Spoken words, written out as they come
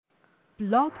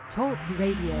Blog Talk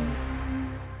Radio.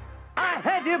 I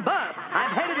hate you both.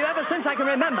 I've hated you ever since I can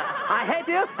remember. I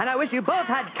hate you, and I wish you both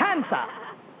had cancer.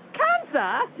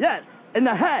 Cancer? Yes, in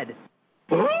the head.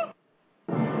 Huh?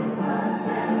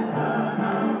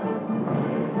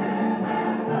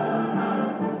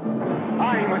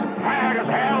 I'm as tired as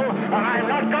hell, and I'm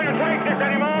not going to take this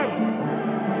anymore.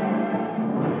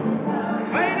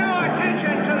 Pay no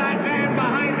attention to that man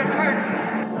behind the curtain.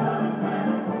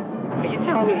 Are you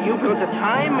telling me you built a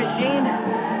time machine?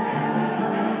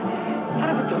 Out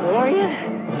of a DeLorean?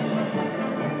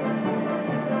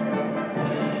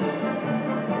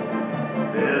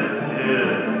 This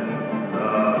is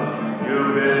the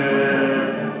Stupid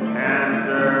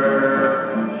Cancer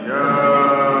Show.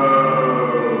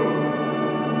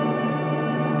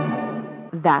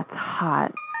 That's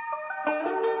hot.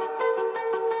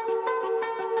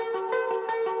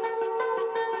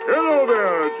 Hello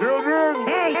there, children.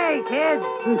 Hey, kids.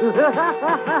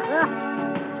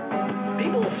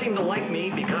 People seem to like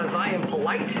me because I am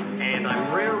polite and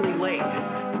I'm rarely late.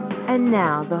 And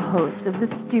now the host of the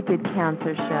Stupid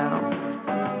Cancer Show,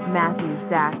 Matthew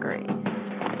Zachary.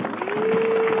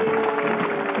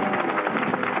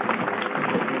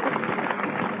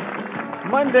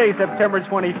 Monday, September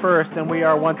 21st, and we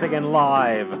are once again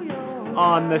live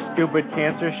on the Stupid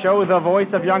Cancer Show, the voice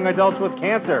of young adults with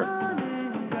cancer.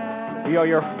 We are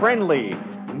your friendly,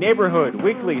 neighborhood,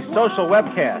 weekly social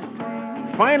webcast,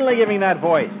 finally giving that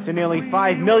voice to nearly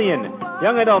 5 million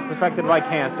young adults affected by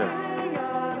cancer.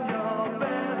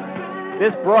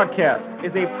 This broadcast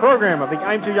is a program of the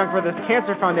I'm Too Young for This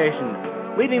Cancer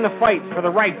Foundation, leading the fight for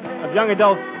the rights of young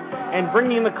adults and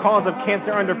bringing the cause of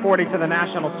cancer under 40 to the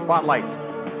national spotlight.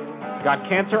 Got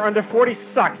cancer under 40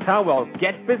 sucks, huh? Well,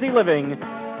 get busy living,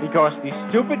 because the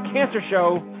Stupid Cancer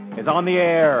Show is on the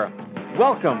air.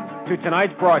 Welcome to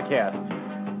tonight's broadcast.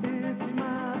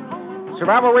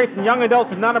 Survival rates in young adults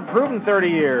have not improved in 30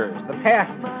 years. The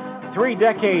past 3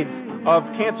 decades of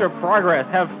cancer progress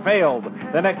have failed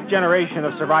the next generation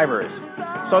of survivors.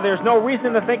 So there's no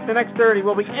reason to think the next 30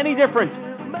 will be any different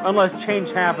unless change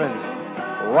happens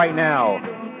right now.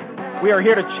 We are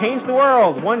here to change the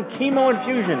world, one chemo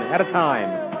infusion at a time,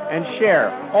 and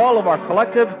share all of our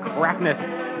collective crapness.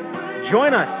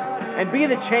 Join us and be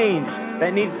the change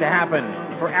that needs to happen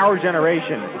for our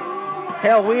generation.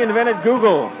 Hell, we invented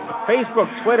Google, Facebook,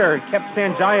 Twitter, kept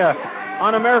Sanjaya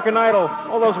on American Idol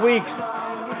all those weeks.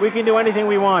 We can do anything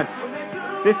we want.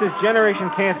 This is Generation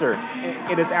Cancer.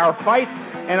 It is our fight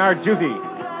and our duty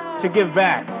to give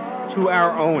back to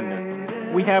our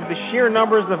own. We have the sheer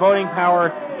numbers, the voting power,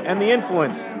 and the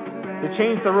influence to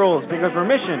change the rules, because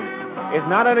remission is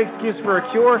not an excuse for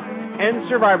a cure, and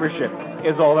survivorship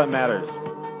is all that matters.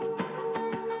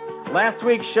 Last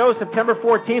week's show, September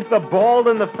 14th, The Bald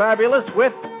and the Fabulous,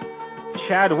 with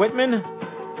Chad Whitman,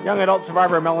 young adult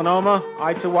survivor of melanoma,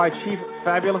 I2Y Chief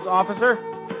Fabulous Officer,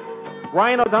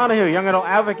 Ryan O'Donohue, young adult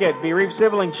advocate, bereaved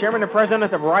sibling, chairman and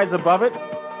president of Rise Above It,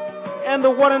 and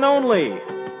the one and only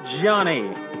Johnny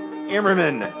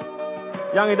Immerman,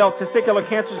 young adult testicular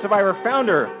cancer survivor,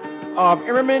 founder of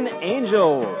Immerman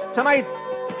Angels. Tonight's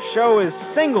show is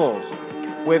Singles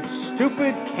with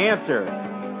Stupid Cancer.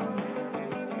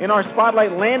 In our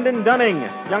spotlight, Landon Dunning,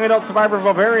 young adult survivor of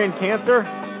ovarian cancer,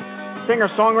 singer,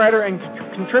 songwriter, and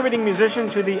contributing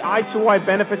musician to the I2Y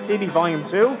Benefit CD Volume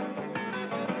 2.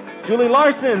 Julie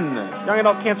Larson, young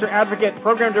adult cancer advocate,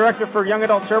 program director for young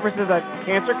adult services at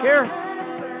CancerCare.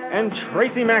 And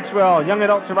TRACY MAXWELL, young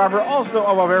adult survivor also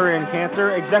of ovarian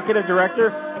cancer, executive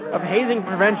director of hazing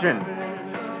prevention.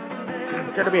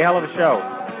 It's going to be a hell of a show.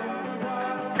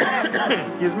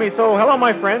 Excuse me. So, hello,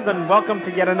 my friends, and welcome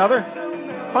to yet another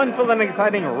fun-filled and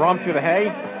exciting romp through the hay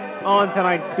on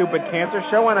tonight's Stupid Cancer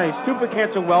Show. And a Stupid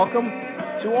Cancer welcome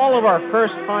to all of our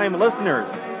first-time listeners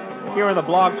here in the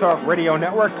Blog Talk Radio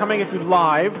Network, coming at you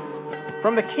live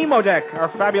from the Chemo Deck, our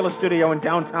fabulous studio in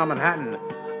downtown Manhattan.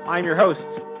 I'm your host,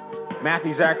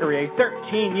 Matthew Zachary, a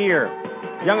 13-year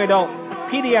young adult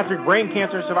pediatric brain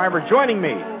cancer survivor. Joining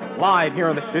me live here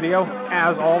in the studio,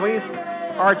 as always,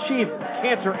 our chief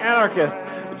cancer anarchist,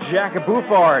 Jack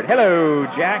Bouffard. Hello,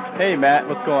 Jack. Hey, Matt.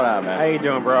 What's going on, man? How you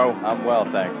doing, bro? I'm well,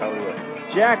 thanks. How are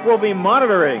you? Jack will be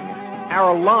monitoring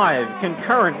our live,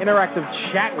 concurrent, interactive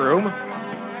chat room.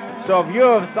 So if you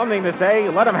have something to say,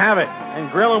 let him have it, and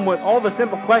grill him with all the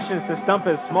simple questions to stump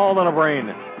his small little brain.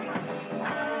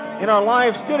 In our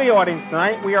live studio audience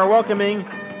tonight, we are welcoming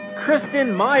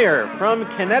Kristen Meyer from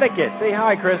Connecticut. Say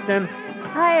hi, Kristen.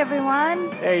 Hi, everyone.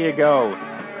 There you go.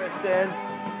 Kristen.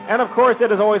 And, of course,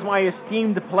 it is always my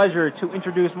esteemed pleasure to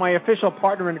introduce my official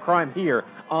partner in crime here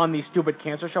on the Stupid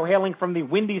Cancer Show, hailing from the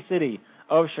Windy City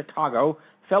of Chicago,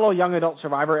 fellow young adult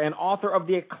survivor and author of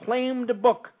the acclaimed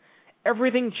book,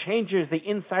 Everything Changes, The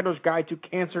Insider's Guide to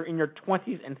Cancer in Your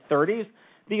 20s and 30s,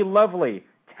 the lovely,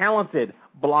 talented,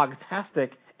 blogtastic,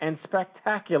 and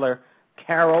spectacular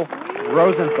Carol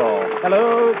Rosenthal.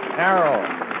 Hello, Carol.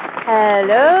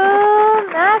 Hello,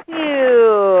 Matthew.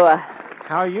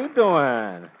 How are you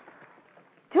doing?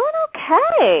 Doing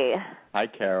okay. Hi,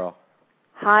 Carol.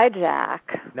 Hi,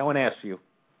 Jack. No one asked you.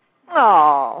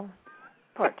 Oh,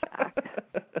 poor Jack.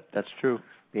 That's true.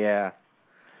 Yeah.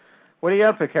 What are you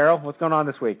up to, Carol? What's going on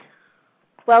this week?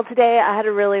 Well, today I had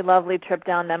a really lovely trip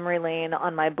down memory lane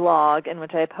on my blog in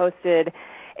which I posted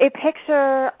a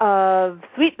picture of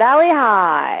Sweet Valley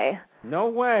High. No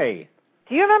way.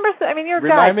 Do you remember? I mean, you're a guy.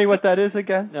 Remind me what that is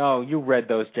again? No, you read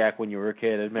those, Jack, when you were a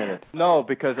kid. Admit it. No,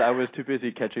 because I was too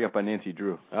busy catching up on Nancy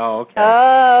Drew. Oh, okay.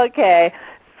 Oh, okay.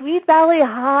 Sweet Valley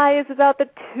High is about the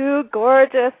two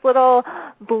gorgeous little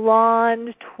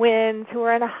blonde twins who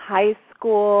were in high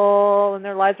school, and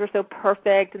their lives were so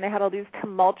perfect, and they had all these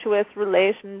tumultuous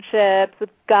relationships with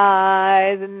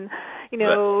guys, and, you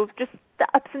know, just the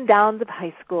ups and downs of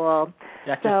high school.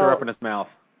 Jack just threw up in his mouth.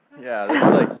 Yeah,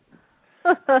 that's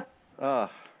like...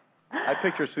 I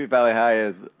picture Sweet Valley High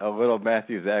as a little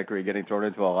Matthew Zachary getting thrown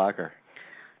into a locker.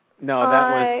 No,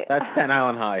 that's Staten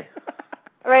Island High.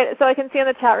 Right, so I can see in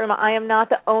the chat room, I am not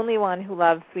the only one who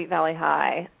loves Sweet Valley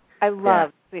High. I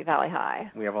love Sweet Valley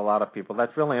High. We have a lot of people.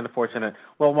 That's really unfortunate.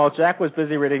 Well, while Jack was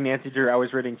busy reading Nancy Drew, I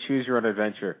was reading Choose Your Own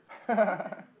Adventure.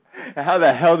 How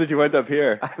the hell did you end up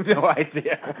here? I have no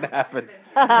idea what happened.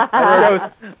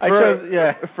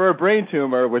 For a brain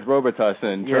tumor with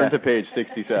Robitussin, turn to page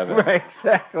 67. Right,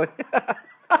 exactly.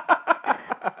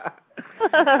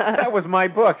 That was my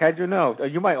book. How'd you know? Are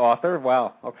you my author?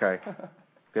 Wow, okay.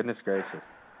 Goodness gracious.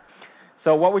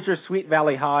 So what was your Sweet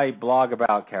Valley High blog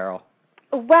about, Carol?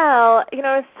 Well, you know,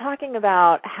 I was talking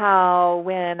about how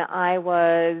when I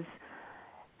was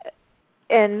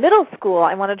in middle school,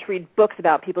 I wanted to read books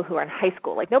about people who are in high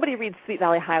school. Like, nobody reads Sweet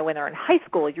Valley High when they're in high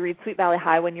school. You read Sweet Valley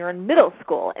High when you're in middle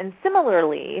school. And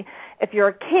similarly, if you're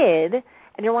a kid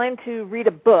and you're wanting to read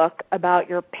a book about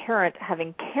your parent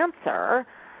having cancer,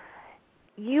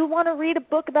 you want to read a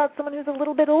book about someone who's a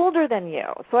little bit older than you.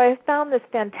 So I found this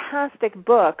fantastic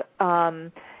book.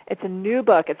 It's a new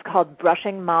book. It's called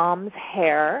Brushing Mom's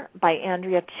Hair by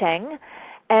Andrea Cheng.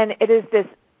 And it is this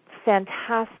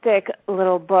fantastic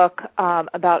little book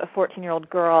about a 14-year-old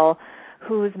girl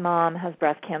whose mom has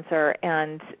breast cancer.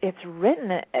 And it's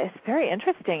very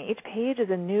interesting. Each page is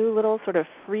a new little sort of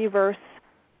free verse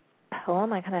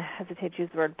poem. I kind of hesitate to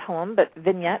use the word poem, but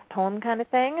vignette poem kind of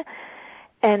thing.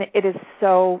 And it is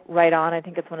so right on. I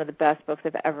think it's one of the best books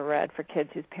I've ever read for kids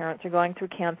whose parents are going through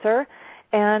cancer.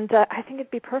 And I think it'd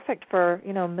be perfect for,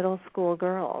 you know, middle school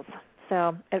girls.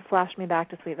 So it flashed me back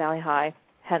to Sweet Valley High,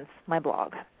 hence my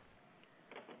blog.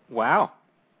 Wow.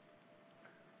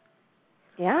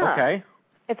 Yeah. Okay.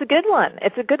 It's a good one.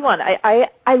 It's a good one. I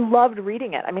loved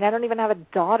reading it. I mean, I don't even have a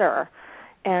daughter.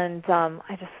 And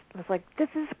I just was like, this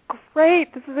is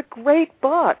great. This is a great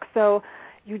book. So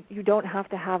you don't have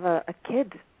to have a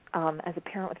kid as a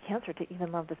parent with cancer to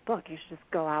even love this book. You should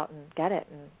just go out and get it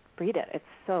and read it. It's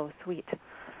so sweet.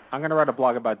 I'm going to write a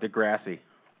blog about Degrassi.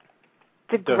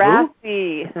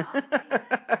 Degrassi.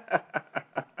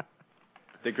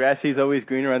 Degrassi's always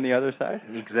greener on the other side?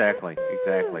 Exactly.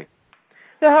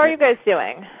 So how are you guys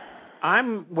doing?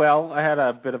 Well, I had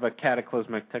a bit of a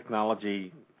cataclysmic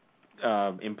technology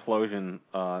implosion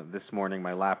this morning.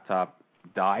 My laptop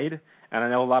died. And I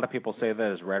know a lot of people say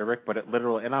that as rhetoric, but it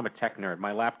literally, and I'm a tech nerd,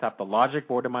 the logic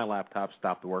board of my laptop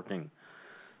stopped working.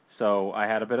 So I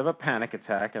had a bit of a panic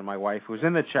attack, and my wife, who's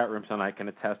in the chat room tonight, can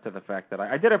attest to the fact that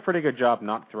I did a pretty good job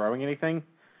not throwing anything,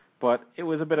 but it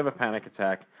was a bit of a panic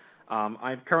attack.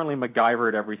 I've currently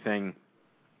MacGyvered everything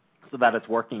so that it's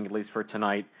working, at least for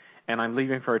tonight, and I'm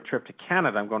leaving for a trip to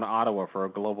Canada. I'm going to Ottawa for a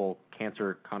global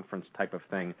cancer conference type of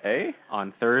thing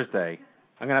on Thursday.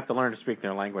 I'm going to have to learn to speak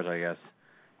their language, I guess.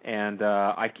 And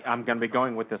I'm going to be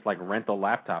going with this, like, rental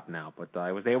laptop now. But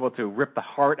I was able to rip the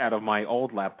heart out of my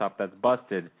old laptop that's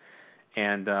busted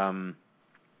and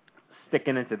stick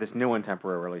it into this new one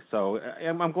temporarily. So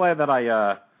I'm glad that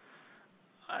I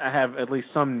have at least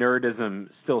some nerdism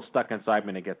still stuck inside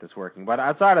me to get this working. But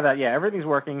outside of that, yeah, everything's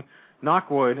working. Knock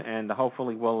wood, and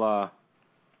hopefully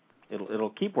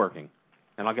it'll keep working.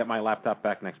 And I'll get my laptop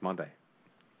back next Monday.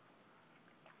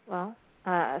 Well,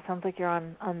 it sounds like you're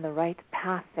on the right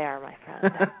path there, my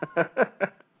friend.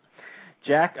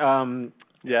 Jack,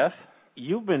 yes?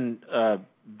 You've been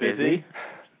busy.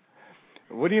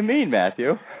 What do you mean,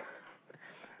 Matthew?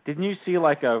 Didn't you see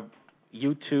like a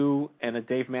U2 and a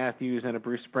Dave Matthews and a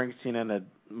Bruce Springsteen and a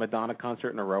Madonna concert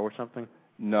in a row or something?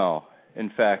 No. In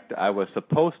fact, I was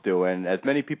supposed to, and as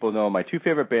many people know, my two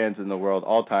favorite bands in the world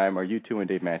all time are U2 and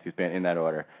Dave Matthews Band, in that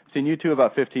order. I've seen U2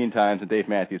 about 15 times and Dave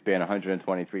Matthews Band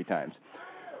 123 times.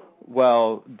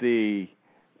 Well, the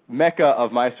mecca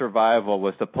of my survival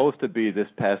was supposed to be this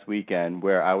past weekend,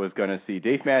 where I was going to see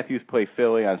Dave Matthews play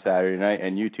Philly on Saturday night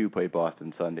and U2 play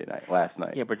Boston last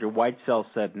night. Yeah, but your white cell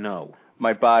said no.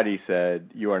 My body said,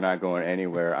 you are not going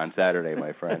anywhere on Saturday,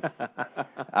 my friend.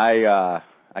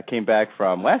 I came back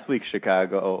from last week's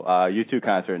Chicago U2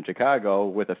 concert in Chicago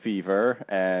with a fever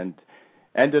and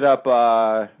ended up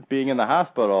being in the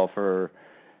hospital for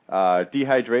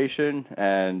dehydration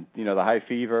and, the high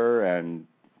fever and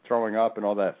throwing up and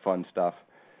all that fun stuff.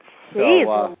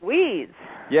 Jeez Louise.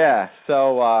 Yeah,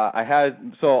 so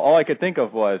all I could think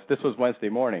of was, this was Wednesday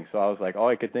morning, so I was like, all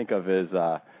I could think of is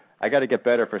I got to get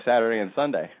better for Saturday and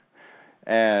Sunday.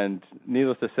 And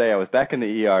needless to say, I was back in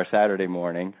the ER Saturday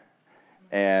morning,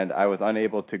 and I was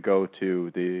unable to go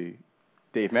to the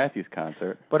Dave Matthews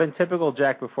concert. But in typical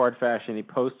Jack Buffard fashion, he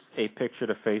posts a picture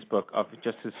to Facebook of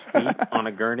just his feet on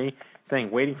a gurney,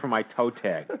 saying, waiting for my toe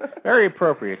tag. Very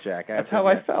appropriate, Jack. That's how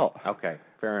I felt. Okay,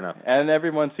 fair enough. And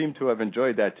everyone seemed to have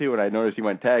enjoyed that, too, and I noticed you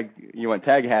went tag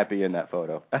happy in that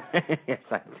photo. Yes,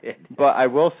 I did. But I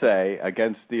will say,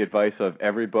 against the advice of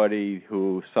everybody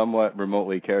who somewhat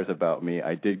remotely cares about me,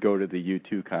 I did go to the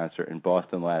U2 concert in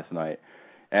Boston last night.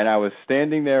 And I was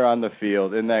standing there on the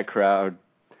field in that crowd,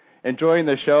 enjoying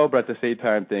the show, but at the same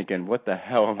time thinking, what the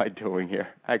hell am I doing here?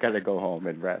 I got to go home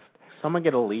and rest. Someone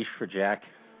get a leash for Jack.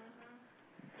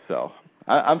 So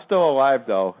I'm still alive,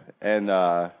 though. And,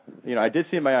 I did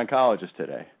see my oncologist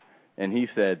today, and he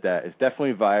said that it's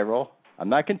definitely viral. I'm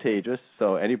not contagious,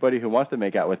 so anybody who wants to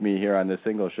make out with me here on this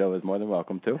single show is more than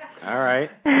welcome to. All right.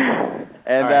 And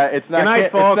all right. It's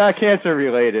not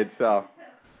cancer-related, so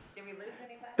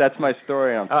that's my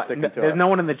story, and I'm sticking to it. There's no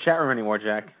one in the chat room anymore,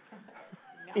 Jack.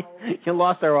 No. You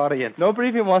lost our audience. Nobody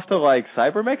even wants to,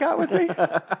 cyber make out with me?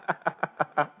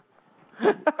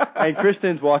 And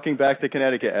Kristen's walking back to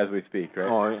Connecticut as we speak, right?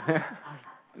 Oh,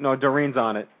 no, Doreen's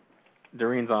on it.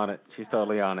 She's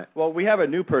totally on it. Well, we have a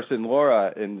new person,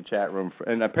 Laura, in the chat room,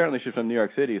 and apparently she's from New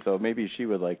York City, so maybe she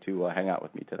would like to hang out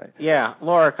with me tonight. Yeah,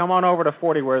 Laura, come on over to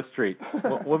 40 Worth Street.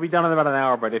 We'll be done in about an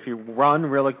hour, but if you run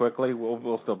really quickly,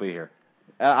 we'll still be here.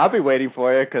 I'll be waiting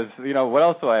for you because, what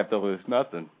else do I have to lose?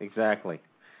 Nothing. Exactly.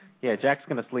 Yeah, Jack's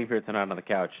going to sleep here tonight on the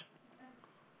couch.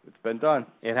 It's been done.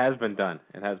 It has been done.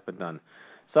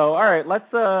 So, all right,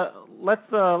 let's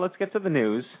get to the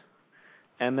news,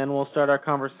 and then we'll start our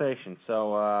conversation.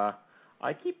 So, I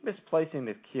keep misplacing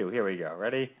this cue. Here we go.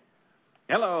 Ready?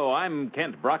 Hello, I'm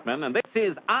Kent Brockman, and this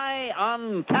is Eye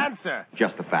on Cancer.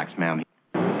 Just the facts, ma'am.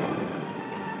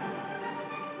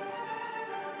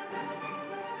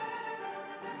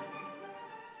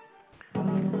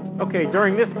 Okay,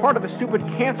 during this part of the Stupid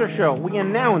Cancer Show, we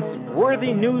announce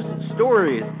worthy news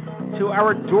stories to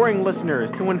our adoring listeners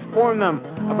to inform them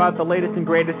about the latest and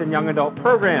greatest in young adult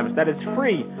programs. That is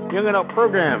free young adult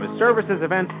programs, services,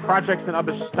 events, projects, and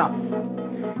other stuff.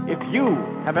 If you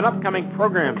have an upcoming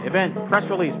program, event, press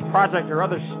release, project, or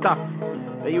other stuff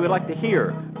that you would like to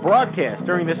hear broadcast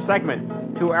during this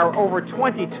segment to our over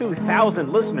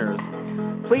 22,000 listeners,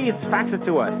 please fax it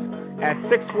to us at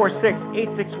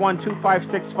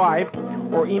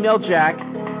 646-861-2565 or email Jack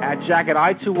at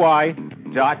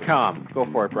i2y.com. Go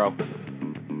for it, bro.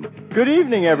 Good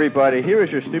evening, everybody. Here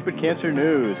is your Stupid Cancer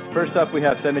News. First up, we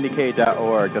have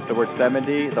 70k.org. That's the word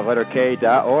 70, the letter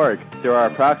K.org. There are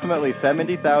approximately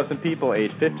 70,000 people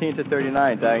aged 15 to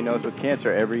 39 diagnosed with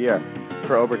cancer every year.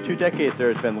 For over 2 decades,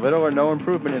 there has been little or no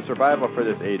improvement in survival for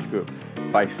this age group.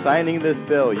 By signing this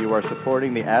bill, you are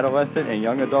supporting the Adolescent and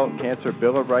Young Adult Cancer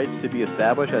Bill of Rights to be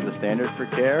established as a standard for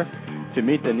care to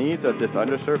meet the needs of this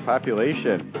underserved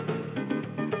population.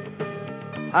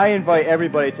 I invite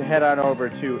everybody to head on over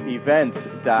to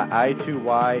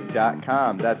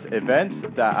events.i2y.com. That's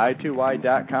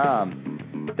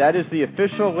events.i2y.com. That is the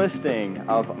official listing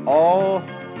of all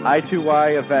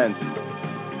I2Y events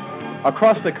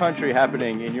across the country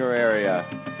happening in your area.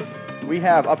 We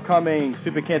have upcoming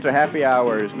Stupid Cancer Happy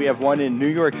Hours. We have one in New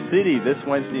York City this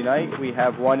Wednesday night. We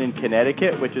have one in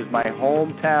Connecticut, which is my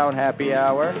hometown happy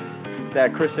hour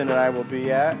that Kristen and I will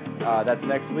be at. That's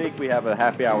next week. We have a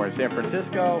happy hour in San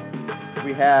Francisco.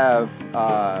 We have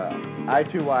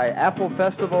I2Y Apple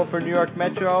Festival for New York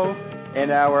Metro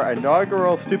and our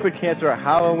inaugural Stupid Cancer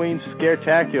Halloween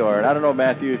Scaretacular. And I don't know,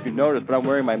 Matthew, if you've noticed, but I'm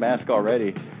wearing my mask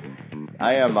already.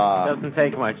 I am... doesn't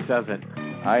take much, does it?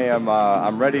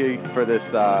 I'm ready for this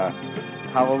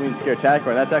Halloween Scaretacular,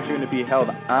 and that's actually going to be held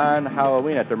on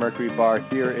Halloween at the Mercury Bar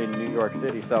here in New York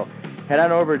City. So head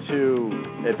on over to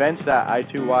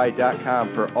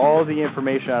events.i2y.com for all the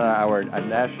information on our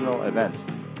national events.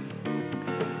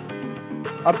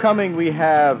 Upcoming, we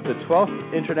have the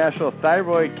 12th International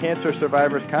Thyroid Cancer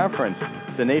Survivors Conference.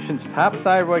 The nation's top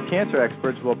thyroid cancer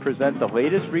experts will present the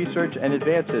latest research and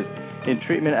advances in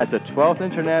treatment at the 12th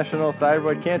International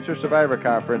Thyroid Cancer Survivor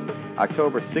Conference,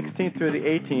 October 16th through the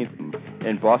 18th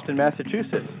in Boston,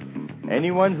 Massachusetts.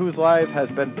 Anyone whose life has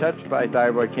been touched by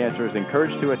thyroid cancer is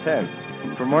encouraged to attend.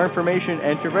 For more information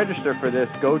and to register for this,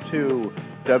 go to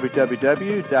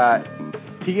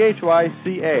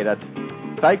www.thyca, that's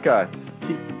THYCA,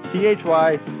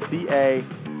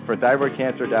 THYCA for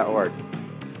thyroidcancer.org.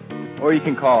 Or you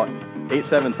can call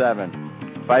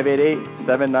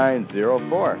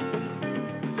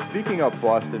 877-588-7904. Speaking of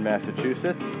Boston,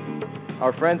 Massachusetts,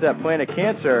 our friends at Planet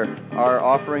Cancer are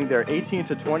offering their 18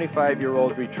 to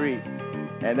 25-year-old retreat,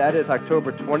 and that is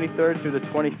October 23rd through the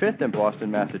 25th in Boston,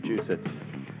 Massachusetts.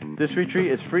 This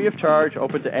retreat is free of charge,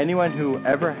 open to anyone who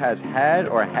ever has had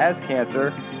or has cancer,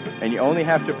 and you only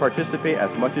have to participate as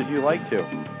much as you like to.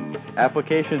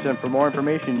 Applications and for more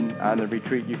information on the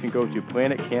retreat, you can go to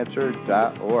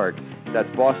planetcancer.org. That's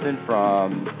Boston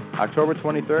from October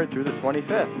 23rd through the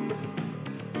 25th.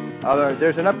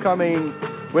 There's an upcoming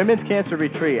Women's Cancer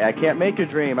Retreat at Can't Make a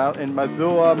Dream out in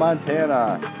Missoula,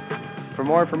 Montana. For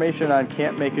more information on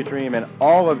Can't Make a Dream and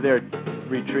all of their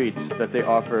retreats that they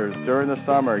offer during the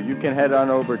summer, you can head on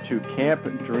over to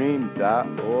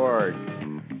campdream.org.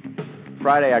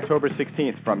 Friday, October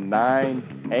 16th from 9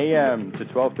 a.m. to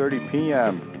 12:30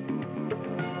 p.m.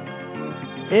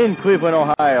 In Cleveland,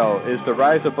 Ohio is the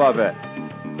Rise Above It.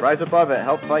 Rise Above It,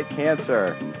 Help Fight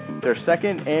Cancer. Their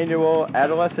second annual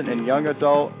Adolescent and Young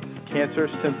Adult Cancer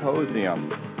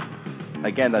Symposium.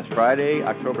 Again, that's Friday,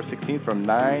 October 16th from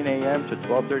 9 a.m. to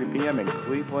 12:30 p.m. in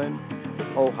Cleveland,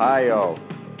 Ohio.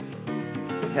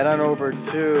 Head on over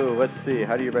to, let's see,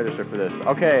 how do you register for this?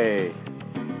 Okay,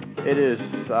 it is,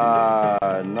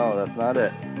 no, that's not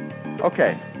it.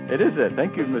 Okay, it is it.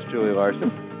 Thank you, Miss Julie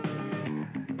Larson.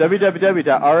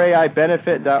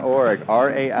 www.raibenefit.org,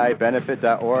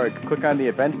 raibenefit.org. Click on the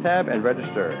Events tab and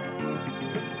register.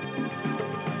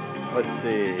 Let's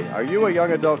see. Are you a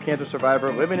young adult cancer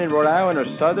survivor living in Rhode Island or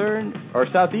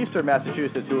southeastern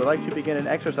Massachusetts who would like to begin an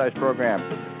exercise program?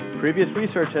 Previous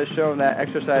research has shown that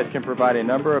exercise can provide a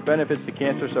number of benefits to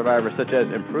cancer survivors, such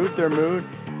as improve their mood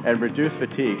and reduce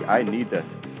fatigue. I need this.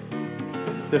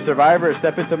 The Survivor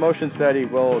Step Into Motion study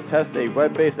will test a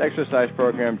web-based exercise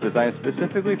program designed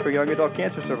specifically for young adult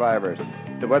cancer survivors.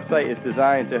 The website is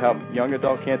designed to help young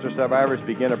adult cancer survivors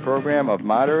begin a program of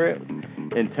moderate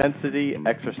intensity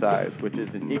exercise, which is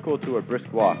equal to a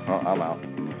brisk walk. Oh, I'm out.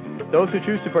 Those who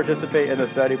choose to participate in the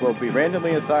study will be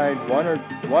randomly assigned one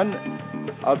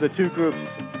of the two groups.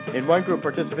 In one group,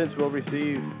 participants will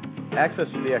receive access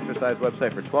to the exercise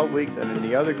website for 12 weeks, and in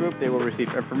the other group, they will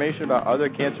receive information about other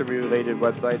cancer-related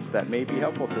websites that may be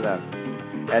helpful to them.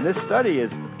 And this study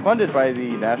is funded by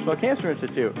the National Cancer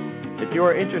Institute. If you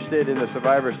are interested in the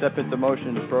Survivor Step Into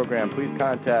Motion program, please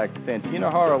contact Santina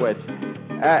Horowitz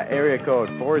at area code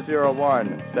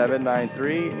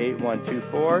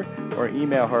 401-793-8124 or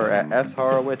email her at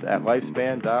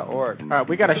shorowitz@lifespan.org. All right,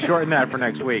 we got to shorten that for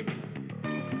next week.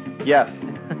 Yes.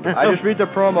 I just read the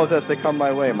promos as they come my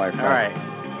way, my friend. All right.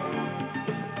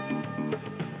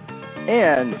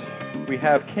 And we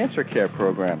have CancerCare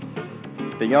programs.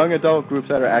 The young adult groups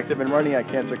that are active and running at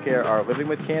CancerCare are Living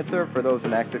with Cancer for those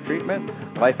in active treatment,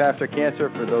 Life After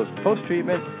Cancer for those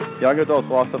post-treatment, Young Adults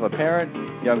Loss of a Parent,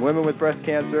 Young Women with Breast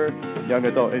Cancer, Young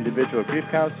Adult Individual Grief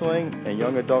Counseling, and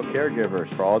Young Adult Caregivers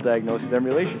for all diagnoses and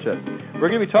relationships. We're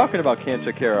going to be talking about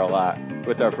CancerCare a lot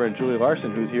with our friend Julie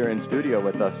Larson, who's here in studio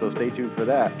with us, so stay tuned for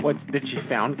that. Did she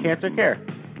found CancerCare?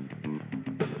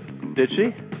 Did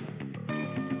she?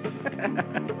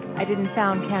 I didn't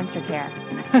found CancerCare.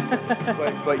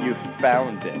 but you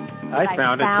found it. I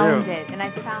found it, too. And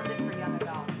I found it for young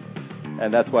adults.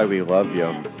 And that's why we love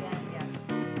you. Yes.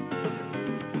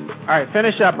 All right,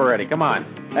 finish up already. Come on.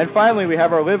 And finally, we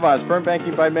have our Live-On Sperm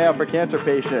Banking by Mail for cancer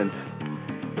patients.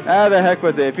 The heck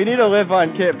with it. If you need a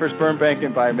Live-On kit for sperm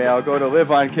banking by mail, go to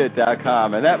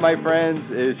liveonkit.com. And that, my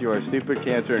friends, is your stupid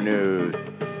cancer news.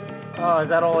 Oh, is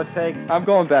that all it takes? I'm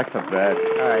going back to bed.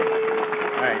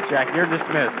 All right, Jack, you're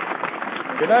dismissed.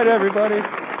 Good night, everybody.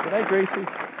 Good night, Gracie.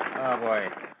 Oh, boy.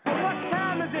 What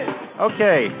time is it?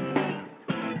 Okay.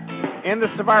 In the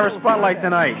Survivor Spotlight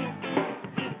tonight,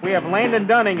 we have Landon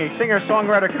Dunning, a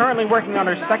singer-songwriter currently working on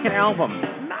her second album.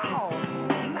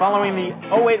 Following the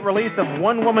 2008 release of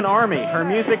One Woman Army, her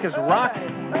music is rock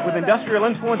with industrial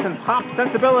influence and pop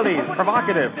sensibilities,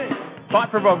 provocative,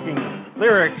 thought-provoking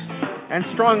lyrics, and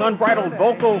strong, unbridled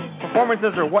vocal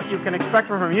performances are what you can expect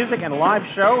from her music and live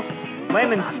show.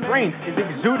 Landon's strength is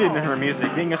exuded in her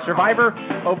music, being a survivor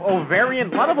of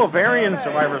ovarian, a lot of ovarian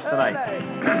survivors tonight.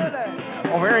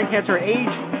 Ovarian cancer at age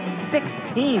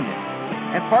 16.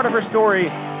 And part of her story,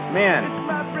 man,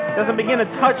 doesn't begin to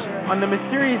touch on the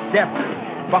mysterious depth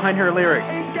behind her lyrics.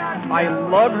 I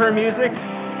love her music.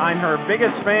 I'm her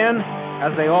biggest fan,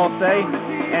 as they all say,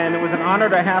 and it was an honor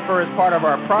to have her as part of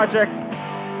our project.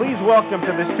 Please welcome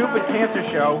to the Stupid Cancer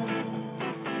Show,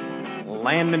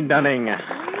 Landon Dunning.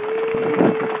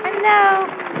 Hello.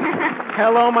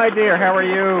 Hello, my dear. How are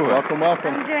you? Welcome.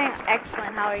 I'm doing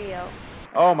excellent. How are you?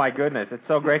 Oh, my goodness. It's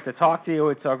so great to talk to you.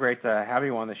 It's so great to have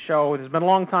you on the show. It's been a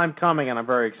long time coming, and I'm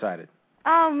very excited.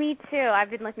 Oh, me too.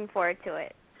 I've been looking forward to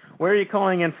it. Where are you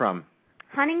calling in from?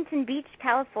 Huntington Beach,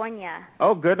 California.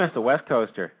 Oh, goodness, a West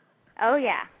Coaster. Oh,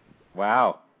 yeah.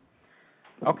 Wow.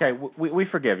 Okay, we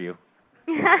forgive you.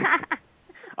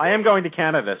 I am going to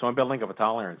Canada, so I'm building up a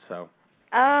tolerance, so.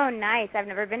 Oh, nice. I've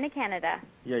never been to Canada.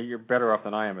 Yeah, you're better off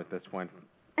than I am at this point.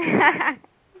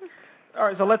 All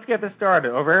right, so let's get this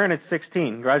started. Ovarian at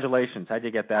 16. Congratulations. How'd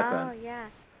you get that done? Oh, yeah.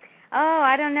 Oh,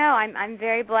 I don't know. I'm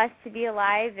very blessed to be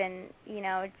alive, and, you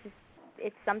know,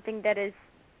 it's something that is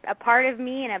a part of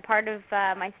me and a part of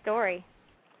my story.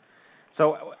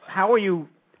 So how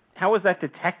was that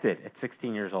detected at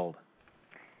 16 years old?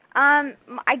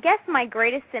 I guess my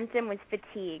greatest symptom was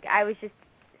fatigue. I was just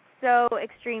so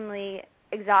extremely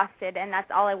exhausted, and that's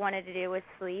all I wanted to do was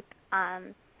sleep.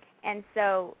 And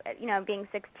so, you know, being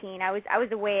 16, I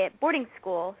was away at boarding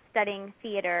school studying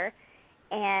theater,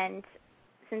 and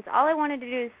since all I wanted to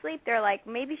do is sleep, they're like,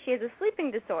 maybe she has a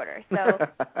sleeping disorder. So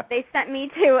they sent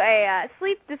me to a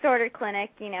sleep disorder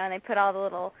clinic, you know, and they put all the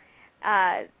little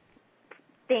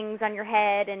things on your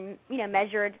head and, you know,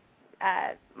 measured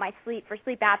my sleep for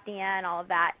sleep apnea and all of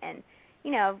that. And,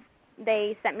 you know,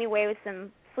 they sent me away with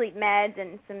some sleep meds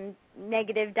and some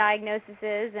negative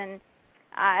diagnoses, and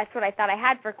that's what I thought I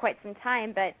had for quite some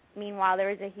time. But meanwhile, there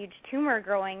was a huge tumor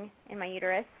growing in my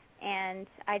uterus, and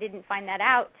I didn't find that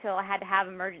out till I had to have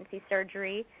emergency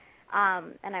surgery,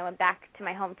 and I went back to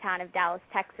my hometown of Dallas,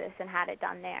 Texas, and had it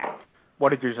done there. What,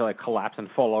 did you just like collapse and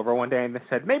fall over one day and they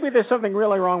said, maybe there's something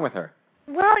really wrong with her?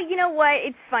 Well, you know what?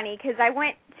 It's funny because I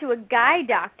went to a guy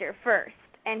doctor first,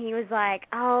 and he was like,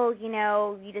 oh, you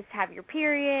know, you just have your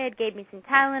period, gave me some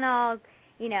Tylenol,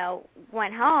 you know,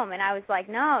 went home. And I was like,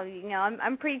 no, you know, I'm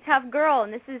a pretty tough girl,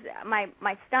 and this is,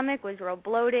 my stomach was real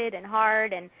bloated and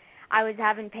hard, and I was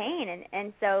having pain.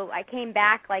 And so I came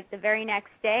back like the very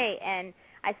next day, and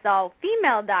I saw a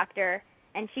female doctor,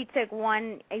 and she took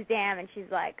one exam, and she's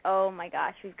like, oh, my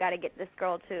gosh, we've got to get this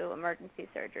girl to emergency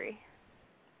surgery.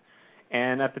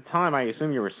 And at the time, I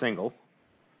assume you were single.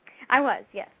 I was,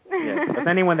 yes. Yes. But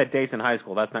anyone that dates in high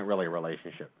school, that's not really a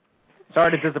relationship.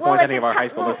 Sorry to disappoint any of our high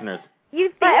school listeners. You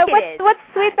think it is. What's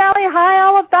Sweet Valley High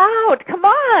all about? Come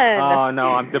on. Oh,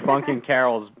 no, I'm debunking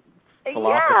Carol's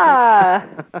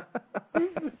philosophy.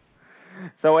 Yeah.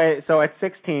 So at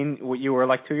 16, you were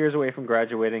like 2 years away from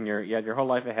graduating. You had your whole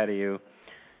life ahead of you.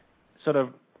 Sort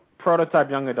of prototype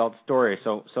young adult story.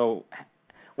 So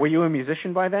were you a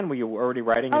musician by then? Were you already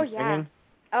writing and singing?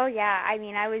 Oh, yeah. I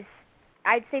mean,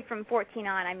 I'd say from 14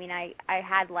 on, I mean, I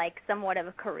had like somewhat of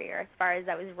a career as far as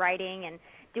I was writing and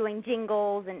doing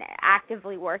jingles and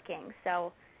actively working.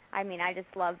 So, I mean, I just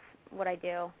love what I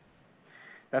do.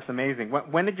 That's amazing.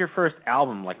 When did your first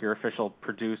album, like your official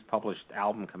produced, published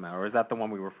album come out? Or is that the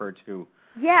one we referred to?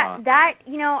 Yeah, that,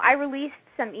 you know, I released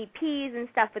some EPs and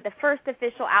stuff, but the first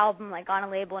official album, like on a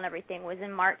label and everything, was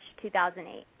in March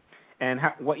 2008. And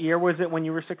what year was it when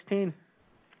you were 16?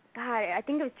 God, I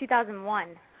think it was 2001.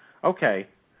 Okay,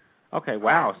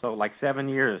 wow. So like 7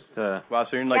 years to... Wow, so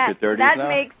you're in like your 30s that now? That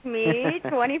makes me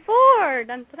 24.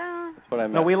 Dun, da, da. That's what I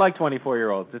meant. No, we like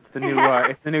 24-year-olds. It's the new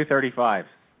it's the new 35s.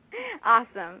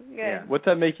 Awesome. Good. Yeah. What's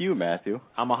that make you, Matthew?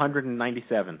 I'm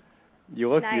 197. You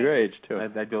look your age, too.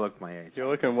 I do look my age. You're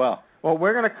looking well. Well,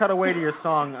 we're going to cut away to your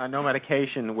song, No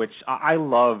Medication, which I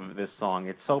love this song.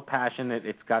 It's so passionate.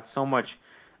 It's got so much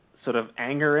sort of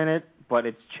anger in it, but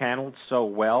it's channeled so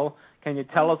well. Can you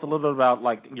tell us a little bit about,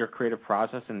 like, your creative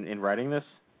process in writing this?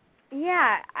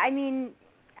 Yeah, I mean,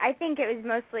 I think it was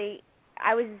mostly,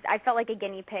 I felt like a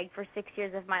guinea pig for 6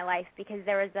 years of my life because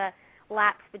there was a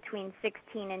lapse between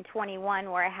 16 and 21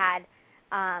 where I had,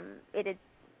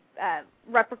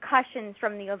 repercussions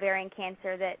from the ovarian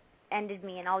cancer that ended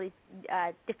me in all these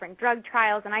different drug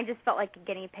trials, and I just felt like a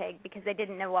guinea pig because I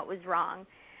didn't know what was wrong.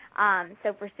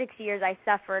 So for 6 years I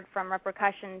suffered from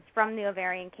repercussions from the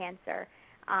ovarian cancer.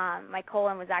 My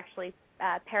colon was actually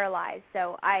paralyzed,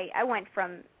 so I went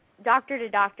from doctor to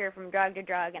doctor, from drug to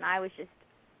drug, and I was just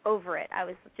over it. I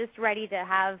was just ready to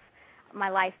have my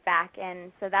life back,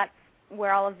 and so that's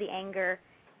where all of the anger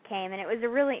came. And it was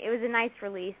a nice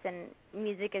release, and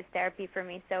music is therapy for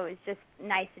me, so it was just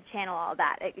nice to channel all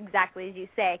that, exactly as you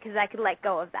say, because I could let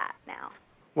go of that now.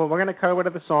 Well, we're going to cut away to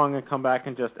the song and come back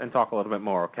and talk a little bit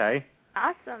more, okay?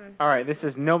 Awesome. All right, this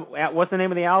is what's the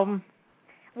name of the album?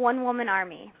 One Woman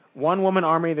Army. One Woman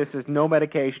Army. This is No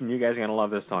Medication. You guys are going to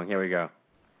love this song. Here we go.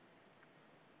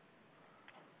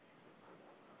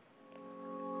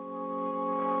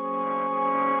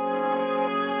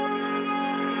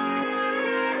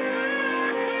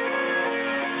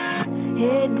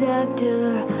 Hey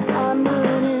doctor, I'm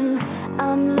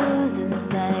losing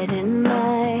sight in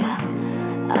my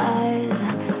eyes,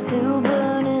 still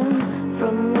burning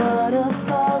from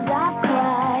waterfalls I've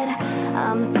cried.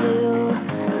 I'm still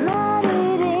not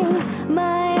eating,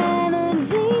 my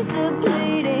energy's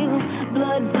depleting,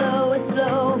 blood flow is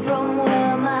slow from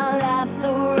where my life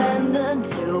surrendered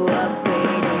to a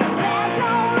fading. There's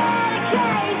no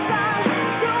medication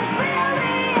to fill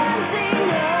the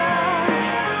emptiness.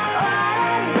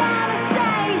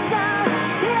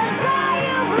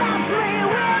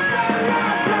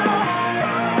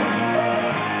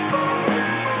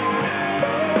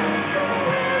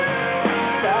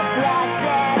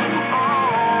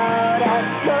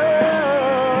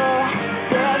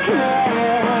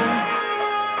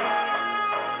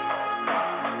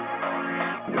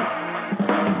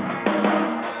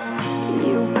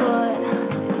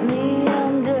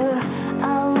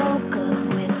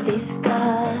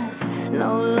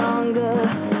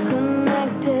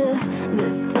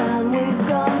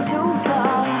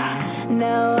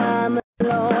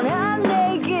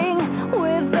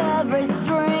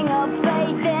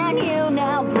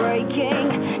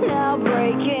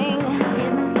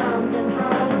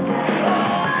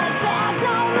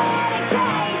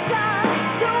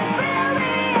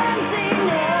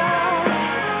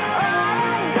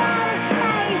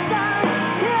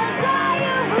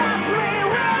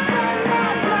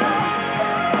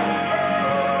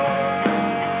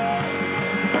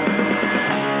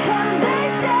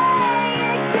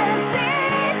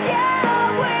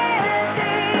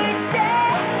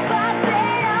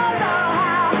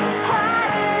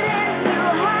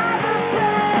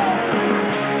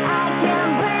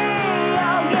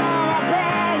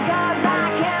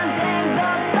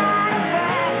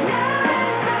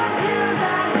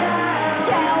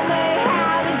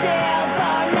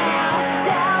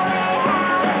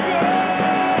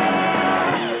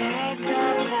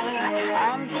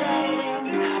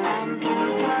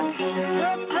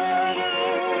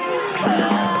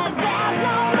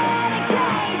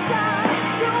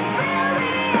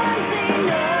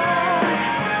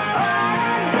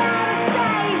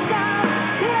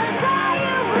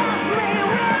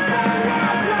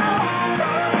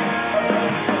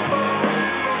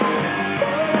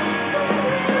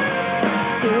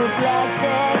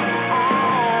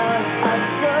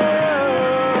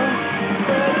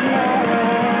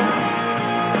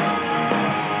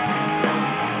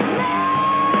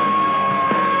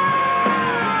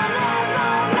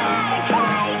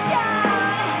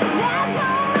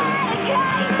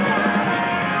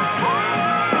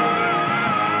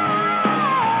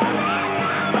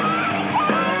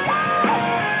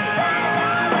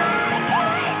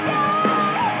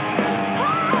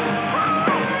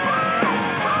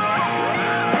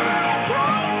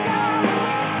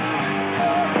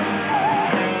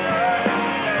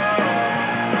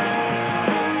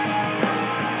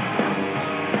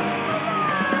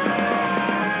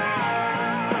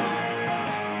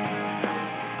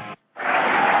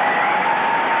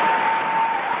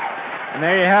 And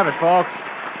there you have it, folks.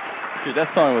 Dude,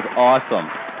 that song was awesome.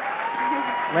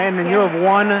 Landon, you have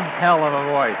one hell of a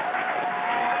voice.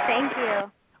 Thank you.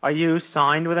 Are you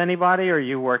signed with anybody, or are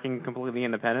you working completely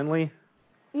independently?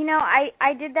 You know,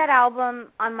 I did that album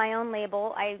on my own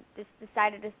label. I just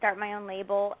decided to start my own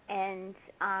label, and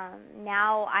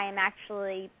now I am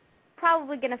actually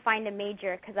probably going to find a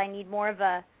major because I need more of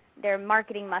their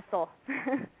marketing muscle.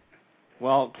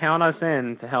 Well, count us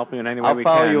in to help you in any way we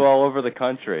can. I'll follow you all over the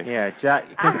country. Yeah,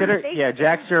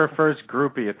 Jack's your first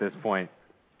groupie at this point.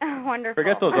 Wonderful.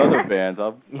 Forget those other bands.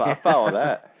 I'll follow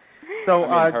that.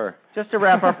 So, just to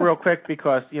wrap up real quick,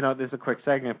 because, this is a quick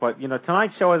segment, but,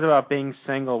 tonight's show is about being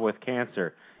single with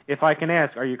cancer. If I can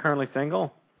ask, are you currently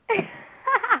single?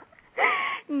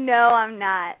 No, I'm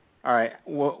not. All right.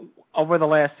 Well, over the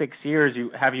last 6 years,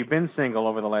 have you been single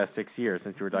over the last 6 years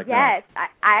since you were diagnosed? Yes.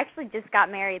 I actually just got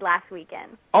married last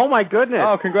weekend. Oh, my goodness.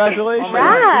 Oh, congratulations.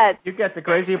 Congrats. You get the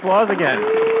crazy applause again.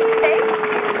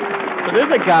 So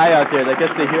there's a guy out there that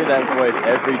gets to hear that voice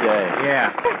every day.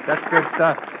 Yeah, that's good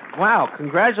stuff. Wow,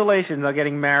 congratulations on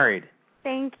getting married.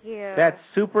 Thank you. That's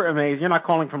super amazing. You're not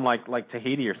calling from like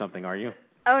Tahiti or something, are you?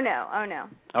 Oh no.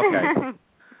 Okay.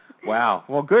 Wow.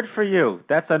 Well, good for you.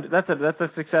 That's a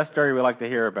success story we like to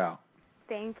hear about.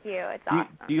 Thank you. It's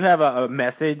awesome. Do you have a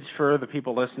message for the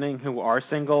people listening who are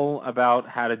single about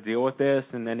how to deal with this,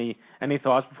 and any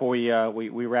thoughts before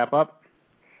we wrap up?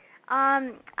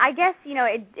 I guess,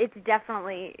 it's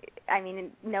definitely,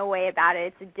 no way about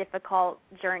it. It's a difficult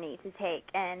journey to take,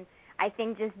 and I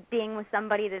think just being with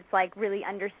somebody that's like really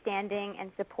understanding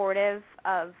and supportive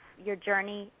of your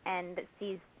journey and that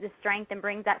sees the strength and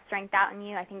brings that strength out in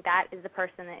you, I think that is the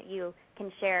person that you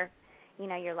can share,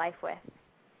 your life with.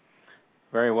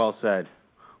 Very well said.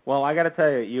 Well, I got to tell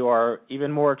you, you are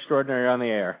even more extraordinary on the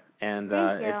air, and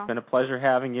it's been a pleasure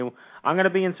having you. I'm going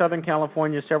to be in Southern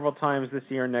California several times this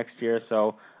year and next year,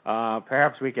 so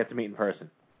perhaps we get to meet in person.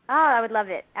 Oh, I would love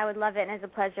it. And it's a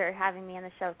pleasure having me on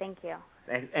the show. Thank you.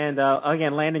 And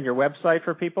again, Landon, your website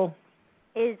for people?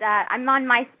 I'm on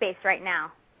MySpace right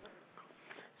now.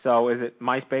 So is it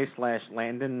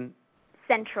MySpace/Landon?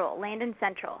 Central, Landon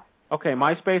Central. Okay,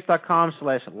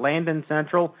 MySpace.com/Landon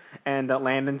Central, and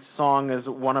Landon's song is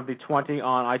one of the 20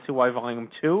 on I2Y Volume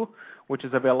 2, which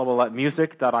is available at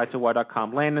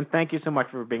music.i2y.com. Landon, thank you so much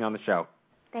for being on the show.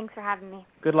 Thanks for having me.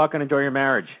 Good luck and enjoy your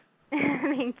marriage.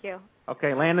 Thank you.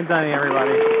 Okay, Landon Dunning,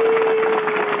 everybody.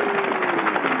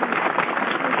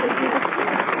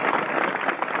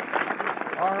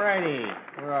 All righty,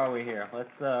 where are we here?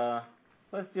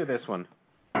 Let's do this one.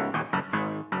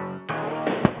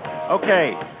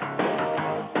 Okay.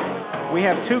 We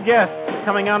have two guests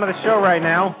coming onto the show right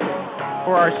now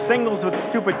for our Singles with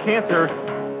Stupid Cancer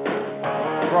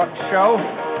show.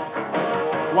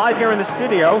 Live here in the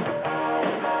studio,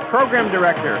 Program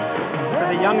Director for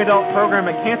the Young Adult Program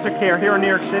at CancerCare here in New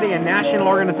York City, a national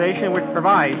organization which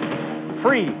provides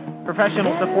free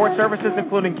professional support services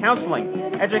including counseling,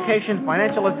 education,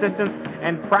 financial assistance,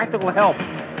 and practical help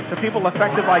to people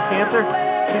affected by cancer.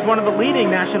 She's one of the leading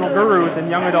national gurus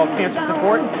in young adult cancer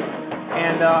support,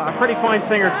 and a pretty fine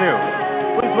singer, too.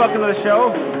 Please welcome to the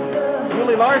show,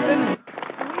 Julie LARSON.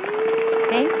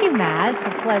 Thank you, Matt. It's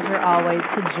a pleasure always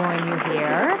to join you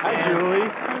here. Hi, Julie.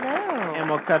 Hello. And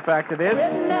we'll cut back to this.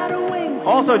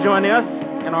 Also joining us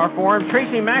in our forum,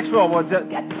 TRACY MAXWELL was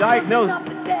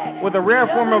diagnosed with a rare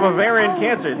form of ovarian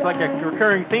cancer. It's like a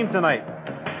recurring theme tonight.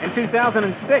 In 2006,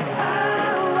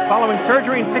 following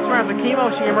surgery and 6 rounds of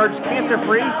chemo, she emerged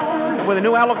cancer-free with a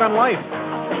new outlook on life.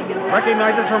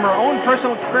 Recognizes from her own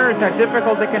personal experience how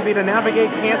difficult it can be to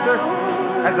navigate cancer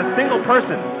as a single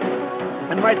person,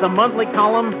 and writes a monthly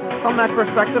column from that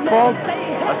perspective called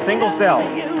A Single Cell.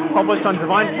 Published on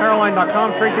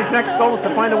DivineCaroline.com, Tracy's next goal is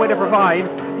to find a way to provide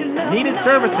needed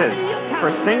services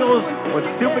for singles with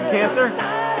stupid cancer.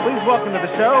 Please welcome to the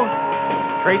show,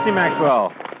 TRACY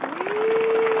MAXWELL.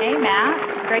 Hey, Matt.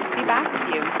 Great to be back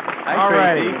with you. All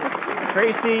righty.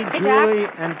 Tracy, hey, Julie,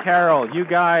 Jack. and Carol, you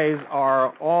guys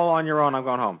are all on your own. I'm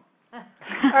going home.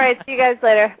 All right, see you guys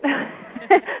later.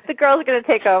 The girls are going to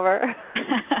take over.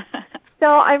 So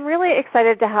I'm really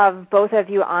excited to have both of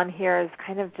you on here as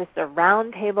kind of just a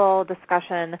roundtable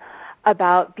discussion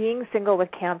about being single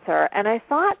with cancer. And I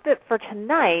thought that for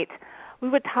tonight, we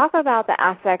would talk about the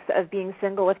aspects of being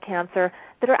single with cancer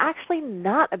that are actually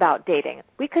not about dating.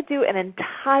 We could do an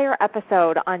entire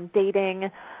episode on dating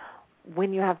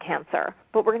when you have cancer,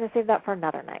 but we're going to save that for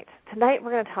another night. Tonight we're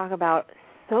going to talk about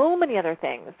so many other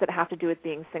things that have to do with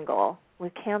being single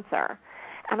with cancer.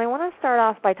 And I want to start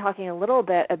off by talking a little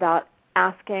bit about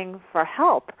asking for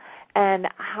help and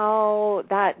how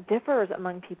that differs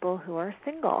among people who are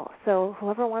single. So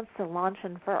whoever wants to launch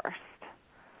in first.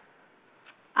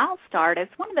 I'll start.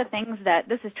 It's one of the things that,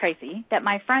 this is Tracy, that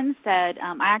my friend said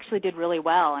I actually did really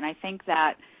well, and I think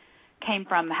that came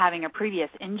from having a previous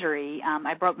injury.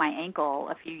 I broke my ankle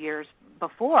a few years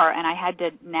before, and I had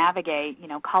to navigate,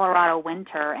 Colorado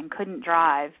winter and couldn't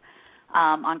drive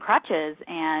on crutches.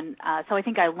 And so I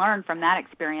think I learned from that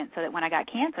experience so that when I got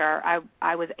cancer,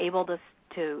 I was able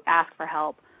to ask for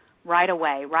help right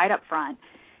away, right up front.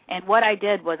 And what I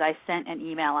did was I sent an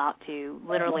email out to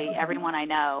literally everyone I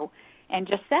know and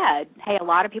just said, hey, a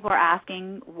lot of people are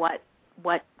asking what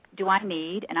do I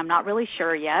need, and I'm not really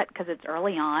sure yet because it's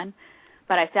early on.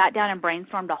 But I sat down and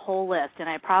brainstormed a whole list, and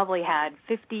I probably had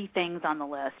 50 things on the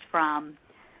list from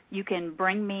you can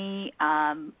bring me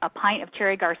a pint of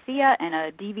Cherry Garcia and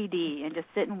a DVD and just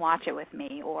sit and watch it with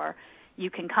me, or you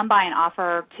can come by and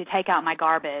offer to take out my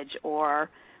garbage or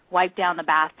wipe down the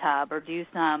bathtub or do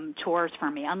some chores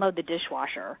for me, unload the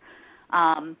dishwasher,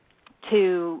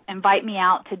 to invite me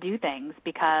out to do things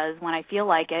because when I feel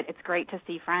like it, it's great to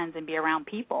see friends and be around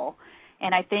people.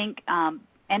 And I think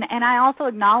And I also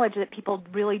acknowledge that people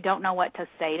really don't know what to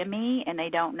say to me, and they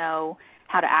don't know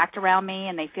how to act around me,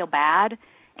 and they feel bad,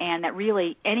 and that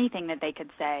really anything that they could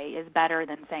say is better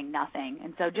than saying nothing.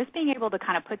 And so just being able to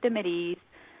kind of put them at ease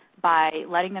by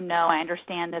letting them know, I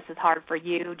understand this is hard for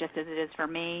you just as it is for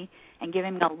me, and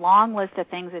giving them a long list of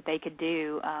things that they could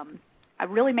do, I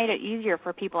really made it easier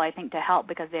for people, I think, to help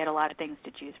because they had a lot of things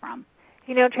to choose from.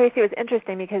 You know, Tracy, it was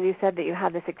interesting because you said that you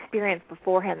had this experience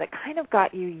beforehand that kind of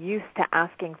got you used to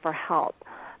asking for help.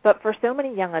 But for so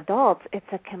many young adults, it's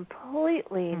a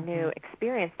completely new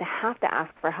experience to have to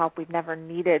ask for help. We've never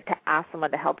needed to ask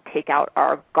someone to help take out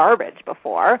our garbage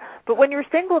before. But when you're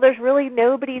single, there's really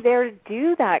nobody there to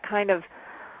do that kind of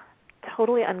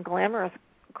totally unglamorous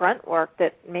grunt work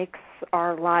that makes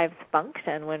our lives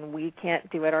function when we can't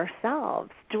do it ourselves.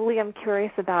 Julie, I'm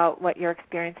curious about what your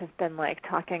experience has been like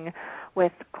talking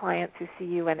with clients who see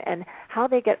you and how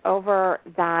they get over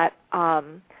that.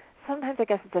 Sometimes I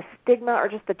guess it's a stigma or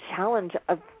just the challenge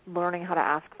of learning how to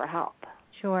ask for help.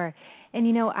 Sure. And,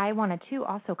 you know, I wanted to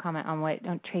also comment on what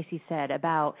Tracy said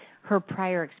about her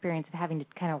prior experience of having to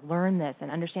kind of learn this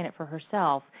and understand it for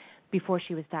herself before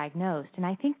she was diagnosed. And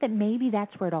I think that maybe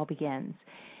that's where it all begins.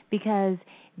 Because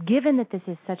given that this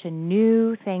is such a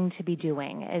new thing to be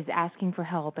doing, is asking for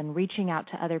help and reaching out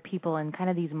to other people in kind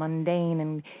of these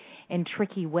mundane and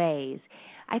tricky ways,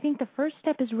 I think the first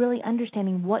step is really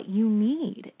understanding what you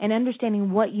need and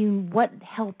understanding what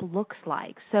help looks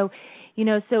like. So, you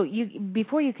know,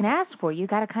 before you can ask for it, you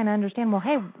got to kind of understand, well,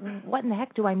 hey, what in the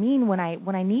heck do I mean when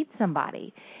I need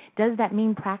somebody? Does that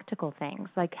mean practical things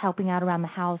like helping out around the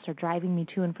house or driving me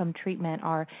to and from treatment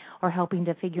or helping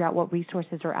to figure out what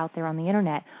resources are out there on the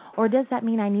internet? Or does that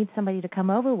mean I need somebody to come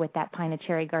over with that pint of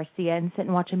Cherry Garcia and sit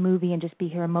and watch a movie and just be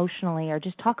here emotionally or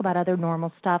just talk about other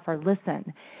normal stuff or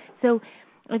listen? So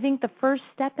I think the first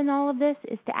step in all of this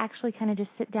is to actually kind of just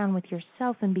sit down with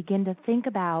yourself and begin to think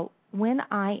about when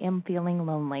I am feeling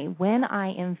lonely, when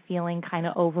I am feeling kind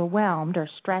of overwhelmed or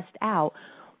stressed out,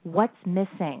 what's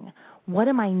missing? What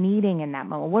am I needing in that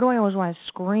moment? What do I always want to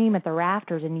scream at the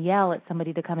rafters and yell at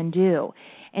somebody to come and do?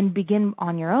 And begin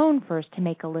on your own first to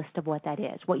make a list of what that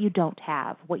is, what you don't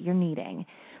have, what you're needing.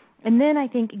 And then I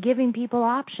think giving people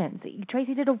options.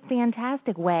 Tracy did a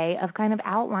fantastic way of kind of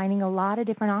outlining a lot of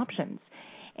different options.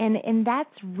 And that's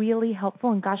really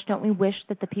helpful. And gosh, don't we wish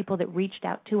that the people that reached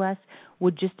out to us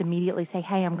would just immediately say,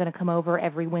 hey, I'm going to come over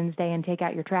every Wednesday and take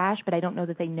out your trash, but I don't know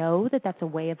that they know that that's a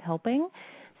way of helping.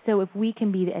 So if we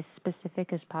can be as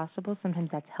specific as possible, sometimes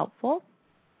that's helpful.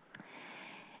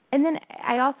 And then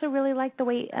I also really like the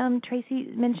way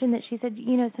Tracy mentioned that she said,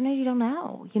 you know, sometimes you don't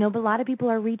know, you know, but a lot of people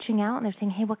are reaching out and they're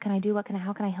saying, hey, what can I do?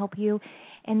 How can I help you?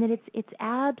 And that it's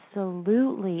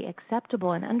absolutely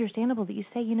acceptable and understandable that you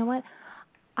say, you know what,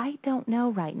 I don't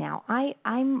know right now.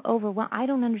 I'm overwhelmed. I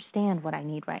don't understand what I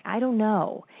need I don't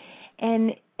know.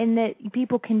 And that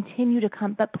people continue to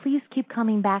come, but please keep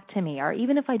coming back to me. Or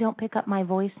even if I don't pick up my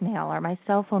voicemail or my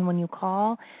cell phone when you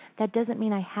call, that doesn't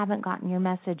mean I haven't gotten your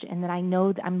message and that I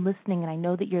know that I'm listening and I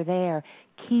know that you're there.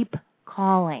 Keep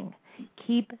calling.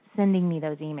 Keep sending me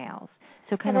those emails.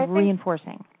 So kind of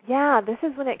reinforcing. Yeah, this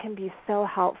is when it can be so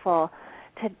helpful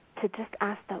to just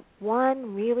ask the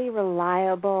one really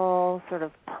reliable sort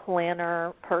of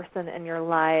planner person in your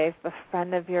life, a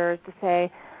friend of yours, to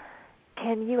say,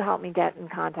 can you help me get in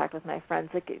contact with my friends?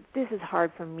 Like, this is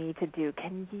hard for me to do.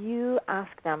 Can you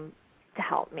ask them to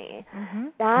help me?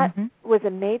 That was a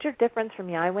major difference for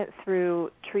me. I went through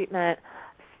treatment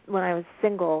when I was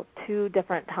single 2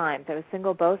 different times. I was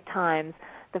single both times.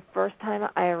 The first time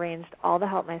I arranged all the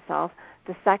help myself.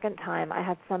 The second time I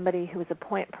had somebody who was a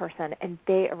point person, and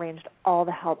they arranged all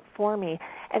the help for me.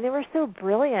 And they were so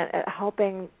brilliant at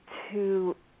helping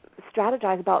to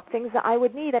strategize about things that I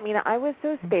would need. I mean, I was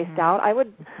so spaced out. I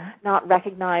would not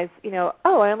recognize, you know,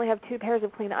 oh, I only have 2 pairs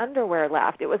of clean underwear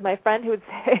left. It was my friend who would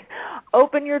say,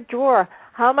 open your drawer.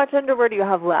 How much underwear do you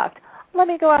have left? Let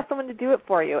me go ask someone to do it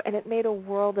for you. And it made a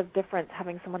world of difference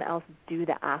having someone else do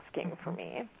the asking for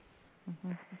me.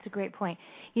 That's a great point.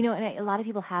 You know, and a lot of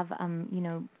people have, you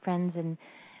know, friends and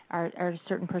are a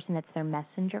certain person that's their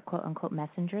messenger, quote unquote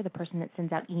messenger, the person that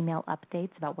sends out email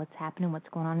updates about what's happening, what's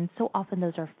going on. And so often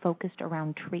those are focused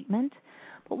around treatment.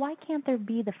 But why can't there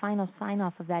be the final sign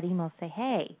off of that email say,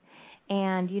 hey,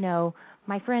 and, you know,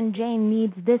 my friend Jane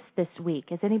needs this week.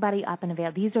 Is anybody up and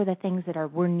available? These are the things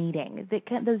that we're needing.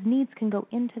 Those needs can go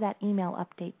into that email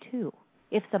update too,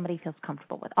 if somebody feels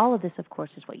comfortable with. All of this, of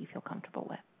course, is what you feel comfortable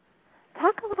with.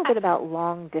 Talk a little bit about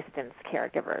long-distance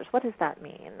caregivers. What does that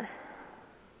mean?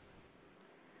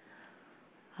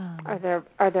 Are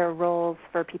there roles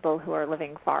for people who are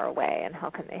living far away, and how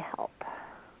can they help?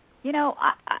 You know,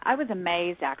 I was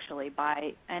amazed actually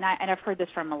by, and I've heard this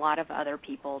from a lot of other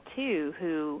people too,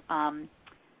 who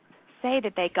say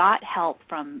that they got help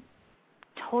from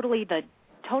totally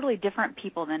different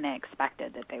people than they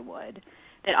expected that they would.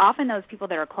 That often those people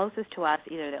that are closest to us,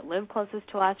 either that live closest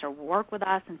to us or work with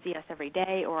us and see us every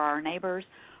day, or our neighbors,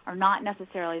 are not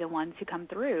necessarily the ones who come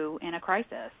through in a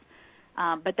crisis.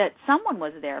 But that someone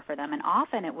was there for them, and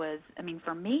often it was, I mean,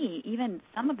 for me, even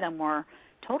some of them were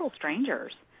total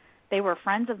strangers. They were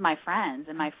friends of my friends,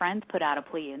 and my friends put out a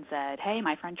plea and said, hey,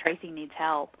 my friend Tracy needs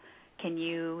help. Can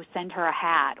you send her a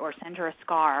hat or send her a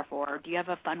scarf, or do you have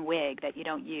a fun wig that you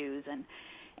don't use? And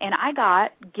I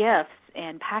got gifts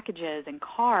and packages and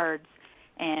cards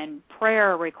and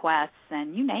prayer requests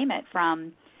and you name it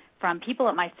from people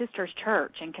at my sister's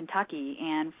church in Kentucky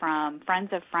and from friends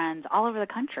of friends all over the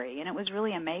country, and it was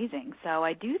really amazing. So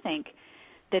I do think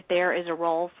that there is a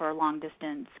role for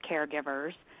long-distance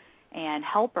caregivers and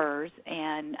helpers,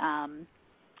 and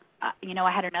you know,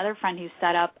 I had another friend who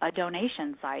set up a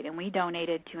donation site, and we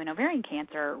donated to an ovarian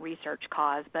cancer research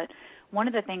cause. But one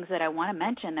of the things that I want to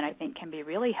mention that I think can be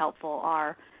really helpful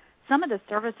are some of the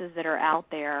services that are out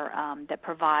there that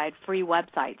provide free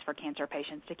websites for cancer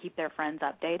patients to keep their friends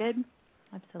updated.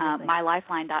 Absolutely.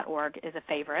 MyLifeline.org is a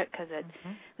favorite because it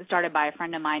was started by a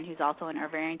friend of mine who's also an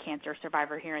ovarian cancer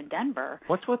survivor here in Denver.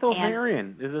 What's with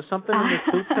ovarian? Is there something in the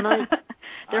soup tonight?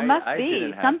 There must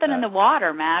be something in the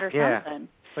water, Matt, or something.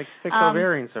 It's like 6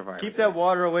 ovarian survivors. Keep that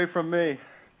water away from me.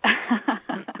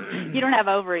 You don't have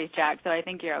ovaries, Jack, so I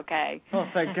think you're okay. Oh,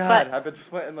 thank God. I've been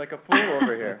sweating like a fool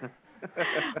over here.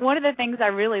 One of the things I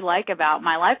really like about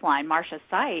My Lifeline, Marsha's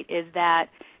site, is that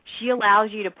she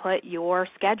allows you to put your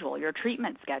schedule, your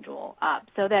treatment schedule up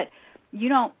so that you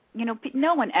don't, you know,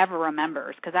 no one ever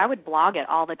remembers, because I would blog it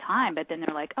all the time, but then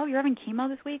they're like, oh, you're having chemo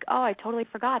this week? Oh, I totally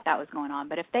forgot that was going on.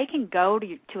 But if they can go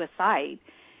to a site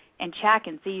and check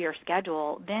and see your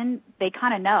schedule, then they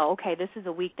kind of know, okay, this is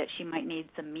a week that she might need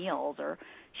some meals, or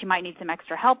she might need some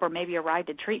extra help, or maybe a ride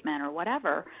to treatment or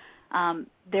whatever.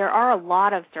 There are a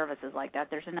lot of services like that.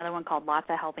 There's another one called Lots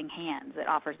of Helping Hands that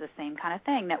offers the same kind of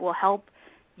thing that will help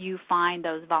you find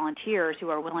those volunteers who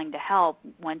are willing to help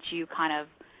once you kind of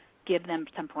give them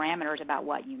some parameters about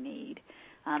what you need.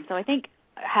 So I think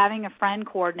having a friend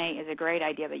coordinate is a great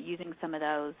idea, but using some of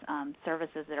those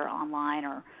services that are online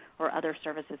or other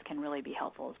services can really be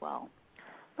helpful as well.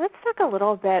 Let's talk a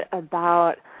little bit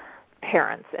about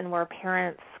parents and where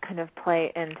parents kind of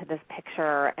play into this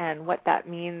picture and what that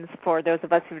means for those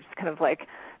of us who just kind of like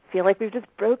feel like we've just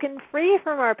broken free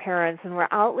from our parents and we're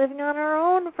out living on our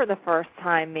own for the first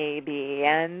time maybe,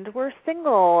 and we're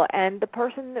single, and the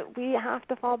person that we have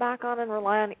to fall back on and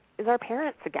rely on is our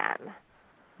parents again.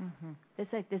 Mm-hmm. This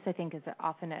I think is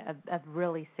often a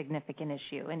really significant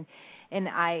issue, and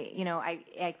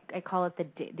I call it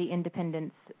the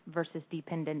independence versus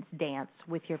dependence dance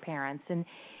with your parents, and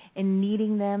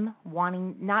needing them,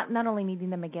 wanting not only needing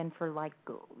them again for like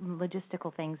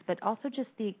logistical things, but also just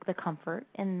the comfort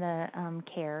and the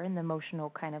care and the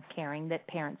emotional kind of caring that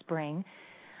parents bring,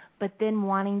 but then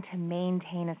wanting to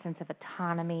maintain a sense of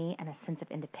autonomy and a sense of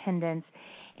independence.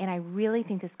 And I really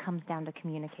think this comes down to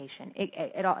communication.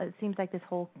 It seems like this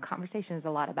whole conversation is a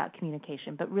lot about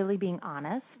communication, but really being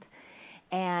honest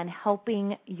and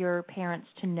helping your parents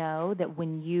to know that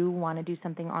when you want to do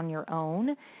something on your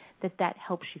own, that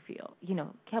helps you feel,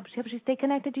 helps you stay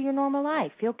connected to your normal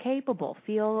life, feel capable,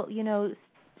 feel,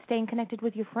 staying connected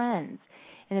with your friends,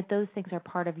 and that those things are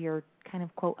part of your kind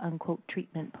of quote-unquote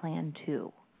treatment plan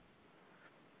too.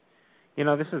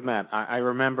 This is Matt. I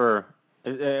remember,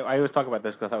 I always talk about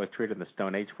this because I was treated in the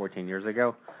Stone Age 14 years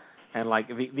ago, and like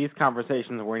these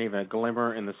conversations weren't even a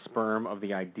glimmer in the sperm of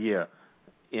the idea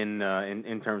in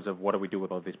terms of what do we do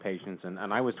with all these patients, and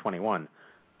I was 21.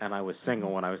 And I was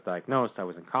single when I was diagnosed. I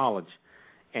was in college.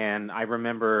 And I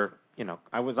remember,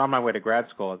 I was on my way to grad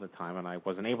school at the time, and I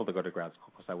wasn't able to go to grad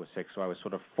school because I was sick. So I was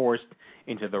sort of forced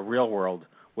into the real world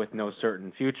with no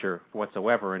certain future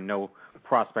whatsoever and no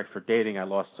prospect for dating. I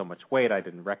lost so much weight. I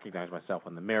didn't recognize myself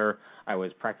in the mirror. I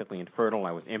was practically infertile.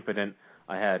 I was impotent.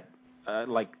 I had,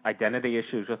 identity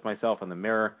issues with myself in the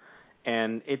mirror.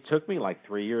 And it took me like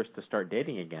 3 years to start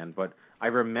dating again. But I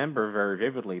remember very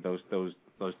vividly those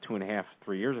 2.5,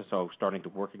 3 years or so, starting to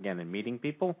work again and meeting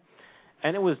people.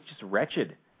 And it was just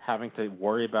wretched having to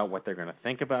worry about what they're going to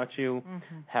think about you,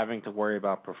 having to worry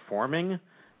about performing,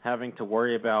 having to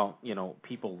worry about,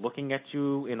 people looking at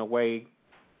you in a way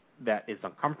that is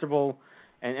uncomfortable,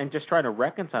 and just trying to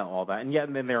reconcile all that. And yet,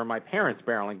 and then there are my parents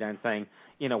barreling down saying,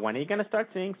 when are you going to start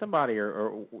seeing somebody,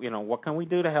 or what can we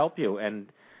do to help you? And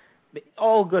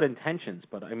all good intentions,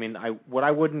 but I mean, what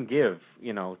I wouldn't give,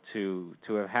 to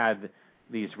have had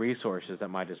these resources at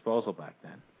my disposal back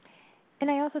then. And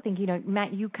I also think,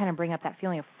 Matt, you kind of bring up that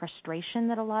feeling of frustration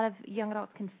that a lot of young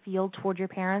adults can feel toward your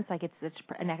parents, like it's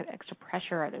an extra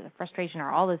pressure or there's a frustration or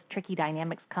all those tricky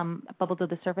dynamics bubble to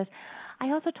the surface.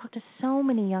 I also talk to so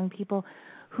many young people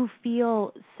who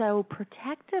feel so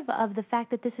protective of the fact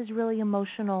that this is really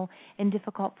emotional and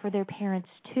difficult for their parents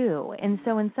too. And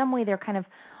so in some way they're kind of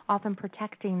often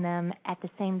protecting them at the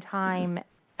same time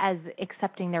as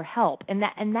accepting their help. And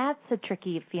that's a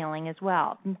tricky feeling as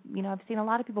well. I've seen a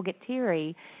lot of people get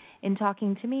teary in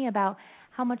talking to me about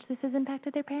how much this has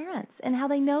impacted their parents and how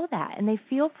they know that and they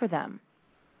feel for them.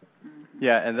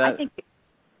 Yeah, and that...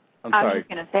 I was just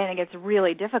going to say, I think it's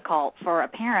really difficult for a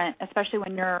parent, especially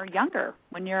when you're younger.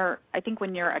 I think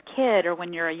when you're a kid or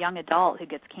when you're a young adult who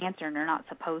gets cancer and you're not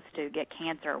supposed to get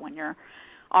cancer when you're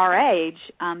our age,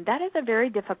 that is a very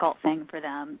difficult thing for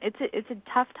them. It's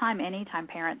a tough time anytime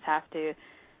parents have to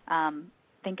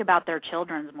think about their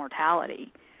children's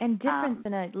mortality. And different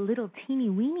than a little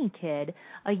teeny-weeny kid,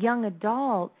 a young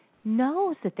adult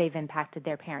knows that they've impacted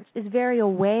their parents, is very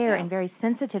aware and very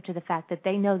sensitive to the fact that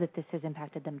they know that this has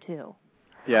impacted them too.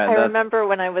 Yeah, I remember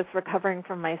when I was recovering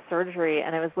from my surgery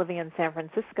and I was living in San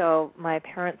Francisco, my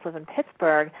parents live in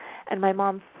Pittsburgh, and my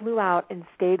mom flew out and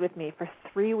stayed with me for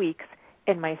 3 weeks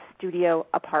in my studio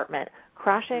apartment,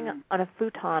 crashing on a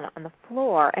futon on the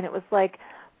floor, and it was like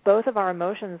both of our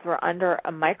emotions were under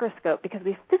a microscope because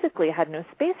we physically had no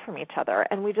space from each other,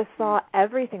 and we just saw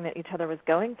everything that each other was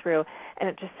going through, and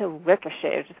it just so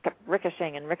ricocheted. It just kept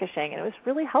ricocheting, and it was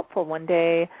really helpful. One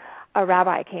day, a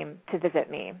rabbi came to visit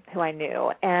me who I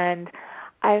knew, and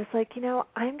I was like,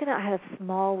 I had a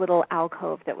small little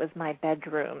alcove that was my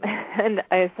bedroom, and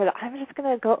I said, I'm just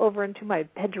going to go over into my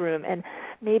bedroom, and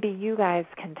maybe you guys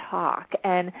can talk.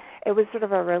 And it was sort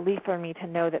of a relief for me to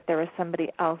know that there was somebody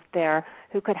else there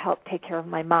who could help take care of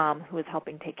my mom, who was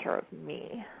helping take care of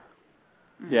me.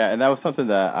 Yeah, and that was something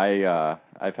that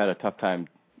I've had a tough time,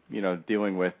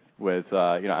 dealing with. I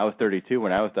was 32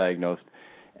 when I was diagnosed.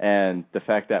 And the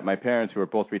fact that my parents, who were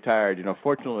both retired,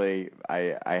 fortunately,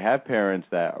 I have parents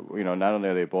that, not only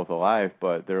are they both alive,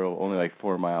 but they're only like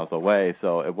 4 miles away.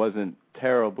 So it wasn't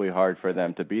terribly hard for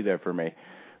them to be there for me.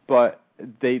 But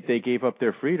they gave up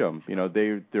their freedom.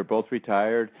 They're both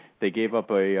retired. They gave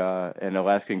up an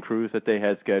Alaskan cruise that they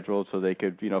had scheduled so they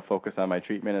could, focus on my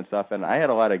treatment and stuff. And I had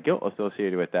a lot of guilt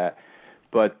associated with that.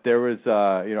 But there was,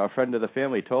 a friend of the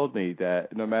family told me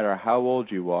that no matter how old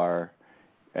you are,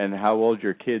 and how old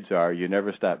your kids are, you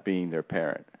never stop being their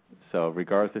parent. So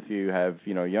regardless if you have,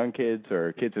 young kids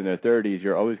or kids in their 30s,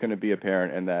 you're always going to be a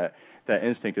parent, and that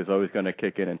instinct is always going to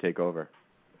kick in and take over.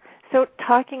 So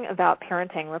talking about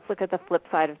parenting, let's look at the flip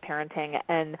side of parenting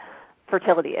and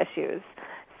fertility issues.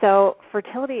 So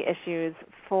fertility issues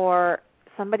for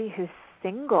somebody who's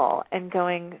single and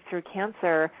going through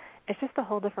cancer, it's just a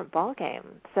whole different ballgame.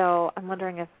 So I'm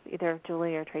wondering if either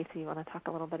Julie or Tracy, you want to talk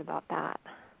a little bit about that.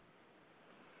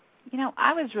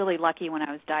 I was really lucky when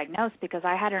I was diagnosed because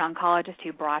I had an oncologist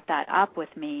who brought that up with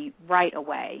me right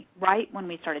away. Right when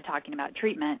we started talking about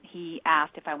treatment, he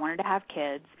asked if I wanted to have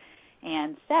kids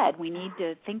and said, we need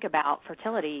to think about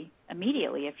fertility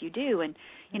immediately if you do. And,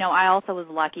 I also was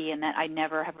lucky in that I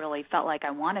never have really felt like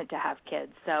I wanted to have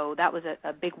kids. So that was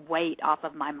a big weight off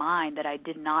of my mind that I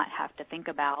did not have to think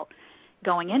about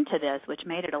going into this, which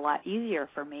made it a lot easier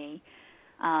for me.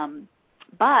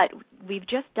 But we've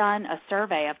just done a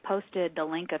survey. I've posted the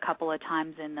link a couple of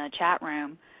times in the chat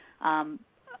room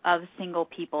of single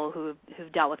people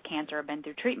who've dealt with cancer or been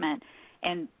through treatment,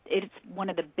 and it's one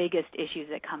of the biggest issues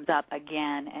that comes up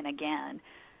again and again.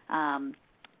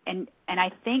 And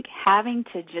I think having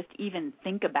to just even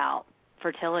think about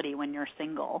fertility when you're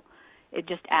single, it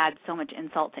just adds so much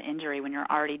insult to injury when you're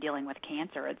already dealing with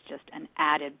cancer. It's just an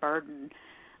added burden.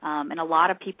 And a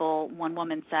lot of people, one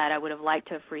woman said, I would have liked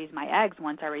to freeze my eggs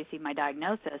once I received my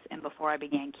diagnosis and before I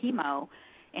began chemo,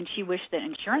 and she wished that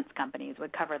insurance companies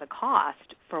would cover the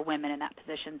cost for women in that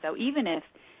position. So even if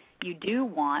you do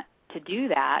want to do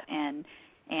that, and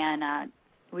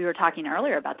we were talking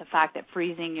earlier about the fact that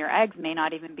freezing your eggs may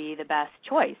not even be the best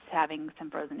choice, having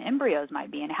some frozen embryos might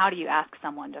be, and how do you ask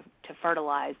someone to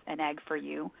fertilize an egg for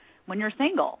you when you're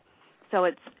single? So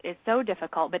it's so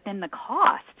difficult, but then the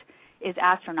cost is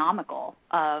astronomical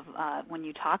of when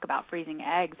you talk about freezing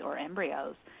eggs or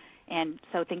embryos. And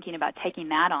so thinking about taking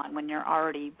that on when you're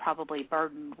already probably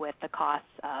burdened with the costs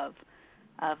of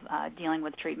dealing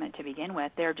with treatment to begin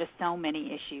with, there are just so many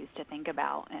issues to think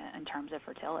about in terms of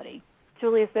fertility.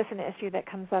 Julie, is this an issue that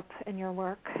comes up in your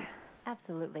work?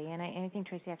 Absolutely, and I think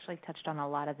Tracy actually touched on a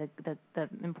lot of the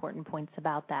important points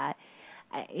about that.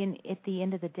 at the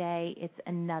end of the day, it's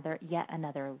yet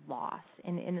another loss.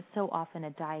 And so often a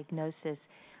diagnosis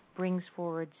brings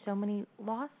forward so many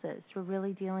losses. We're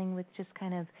really dealing with just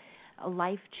kind of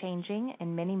life-changing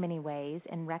in many, many ways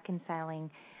and reconciling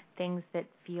things that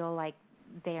feel like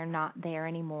they are not there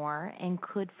anymore, and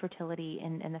could fertility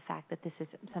and the fact that this is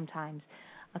sometimes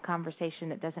a conversation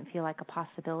that doesn't feel like a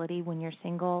possibility when you're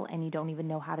single and you don't even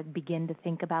know how to begin to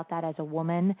think about that as a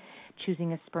woman,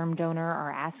 choosing a sperm donor or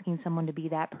asking someone to be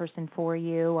that person for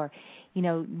you, or,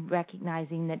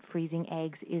 recognizing that freezing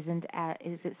eggs is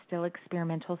it still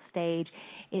experimental stage.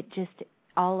 It just,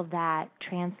 all of that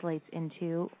translates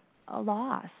into a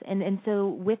loss. And so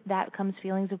with that comes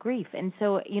feelings of grief. And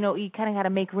so, you kind of got to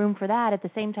make room for that at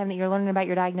the same time that you're learning about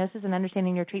your diagnosis and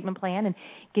understanding your treatment plan and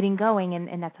getting going,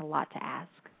 and that's a lot to ask.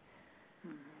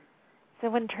 So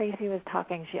when Tracy was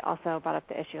talking, she also brought up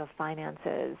the issue of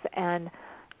finances. And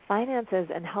finances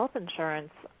and health insurance,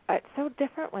 it's so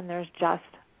different when there's just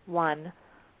one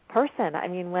person. I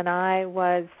mean, when I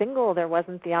was single, there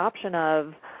wasn't the option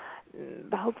of,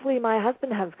 hopefully my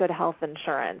husband has good health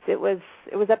insurance. It was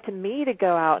up to me to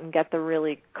go out and get the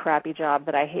really crappy job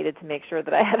that I hated to make sure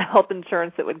that I had health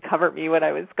insurance that would cover me when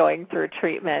I was going through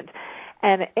treatment.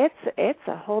 And it's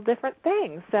a whole different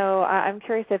thing. So I'm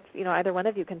curious if, either one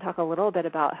of you can talk a little bit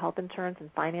about health insurance and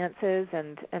finances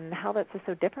and how that's just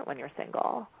so different when you're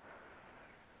single.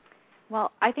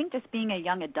 Well, I think just being a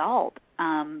young adult,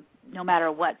 no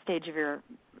matter what stage of your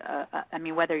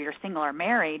whether you're single or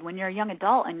married, when you're a young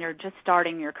adult and you're just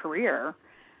starting your career,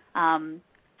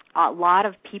 a lot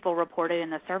of people reported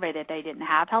in the survey that they didn't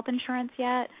have health insurance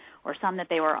yet, or some that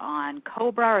they were on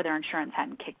COBRA or their insurance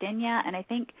hadn't kicked in yet. And I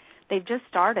think they've just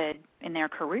started in their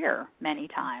career many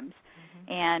times.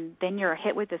 Mm-hmm. And then you're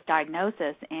hit with this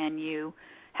diagnosis and you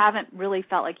haven't really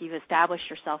felt like you've established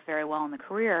yourself very well in the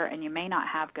career, and you may not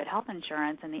have good health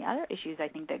insurance. And the other issues I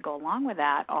think that go along with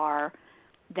that are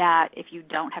that if you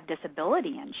don't have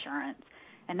disability insurance,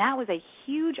 and that was a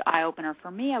huge eye-opener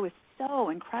for me. I was so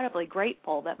incredibly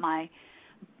grateful that my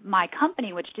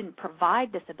company, which didn't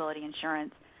provide disability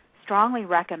insurance, strongly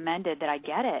recommended that I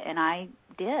get it, and I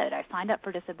did. I signed up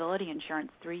for disability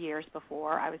insurance 3 years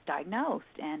before I was diagnosed,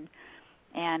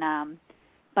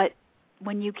 but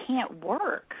when you can't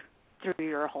work through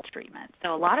your whole treatment,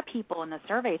 so a lot of people in the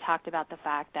survey talked about the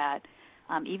fact that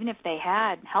even if they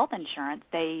had health insurance,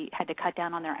 they had to cut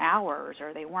down on their hours,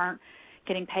 or they weren't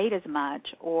getting paid as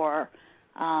much, or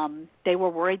they were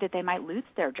worried that they might lose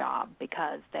their job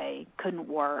because they couldn't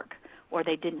work or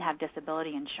they didn't have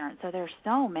disability insurance. So there's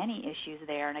so many issues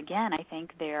there. And again, I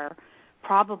think they're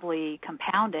probably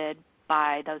compounded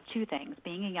by those two things,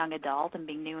 being a young adult and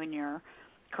being new in your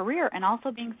career, and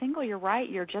also being single. You're right,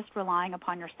 you're just relying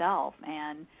upon yourself.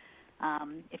 And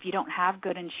if you don't have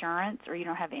good insurance or you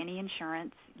don't have any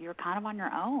insurance, you're kind of on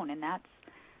your own, and that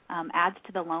adds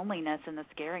to the loneliness and the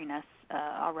scariness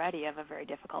already of a very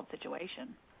difficult situation.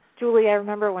 Julie, I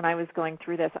remember when I was going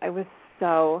through this, I was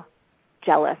so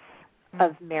jealous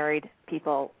of married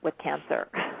people with cancer.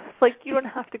 It's like, you don't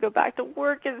have to go back to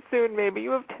work as soon, maybe.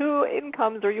 You have two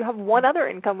incomes, or you have one other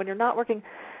income when you're not working.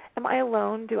 Am I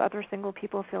alone? Do other single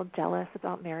people feel jealous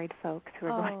about married folks who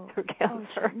are going through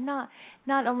cancer? Not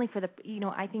only for the,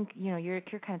 I think, you're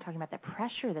kind of talking about the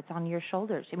pressure that's on your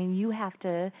shoulders. I mean, you have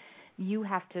to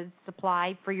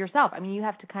supply for yourself. I mean, you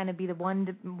have to kind of be the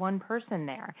one person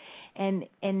there, and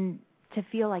to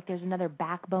feel like there's another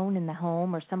backbone in the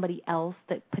home or somebody else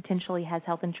that potentially has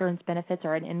health insurance benefits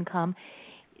or an income.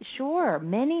 Sure,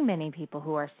 many people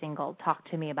who are single talk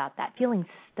to me about that, feeling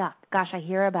stuck. Gosh, I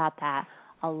hear about that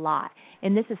a lot.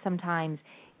 And this is sometimes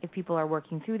if people are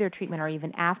working through their treatment or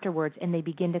even afterwards, and they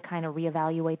begin to kind of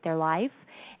reevaluate their life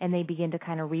and they begin to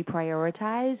kind of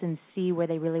reprioritize and see where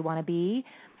they really want to be.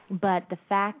 But the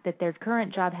fact that their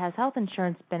current job has health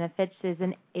insurance benefits is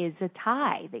a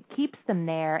tie that keeps them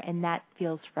there, and that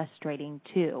feels frustrating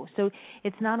too. So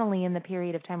it's not only in the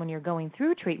period of time when you're going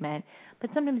through treatment, but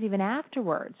sometimes even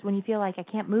afterwards when you feel like I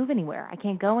can't move anywhere, I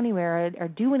can't go anywhere or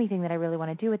do anything that I really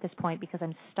want to do at this point because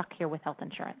I'm stuck here with health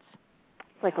insurance.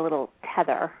 It's like a little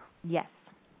tether. Yes.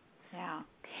 Yeah.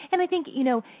 And I think,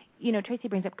 Tracy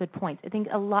brings up good points. I think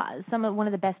one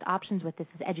of the best options with this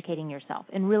is educating yourself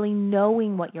and really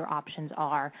knowing what your options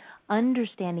are,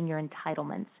 understanding your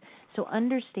entitlements So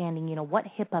understanding, what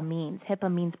HIPAA means.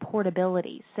 HIPAA means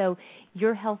portability. So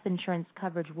your health insurance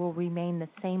coverage will remain the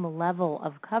same level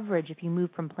of coverage if you move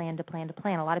from plan to plan to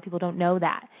plan. A lot of people don't know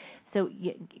that. So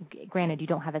granted, you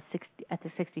don't have a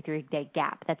 63-day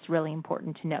gap. That's really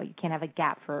important to know. You can't have a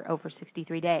gap for over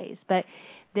 63 days. But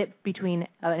that between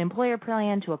an employer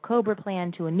plan to a COBRA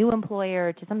plan to a new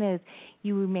employer to something else,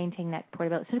 you maintain that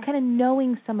portability. So kind of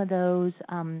knowing some of those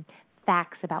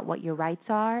facts about what your rights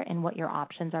are and what your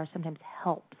options are sometimes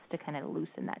helps to kind of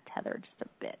loosen that tether just a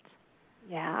bit.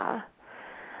 Yeah.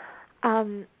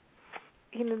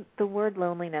 The word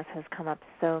loneliness has come up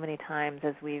so many times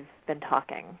as we've been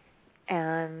talking.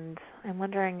 And I'm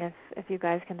wondering if you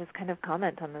guys can just kind of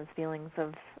comment on those feelings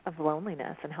of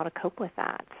loneliness and how to cope with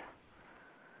that.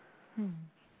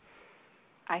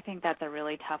 I think that's a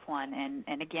really tough one,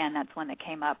 and again, that's one that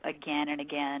came up again and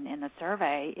again in the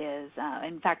survey is,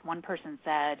 in fact, one person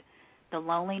said, the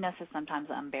loneliness is sometimes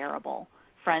unbearable.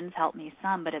 Friends help me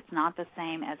some, but it's not the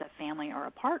same as a family or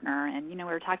a partner. And, we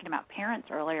were talking about parents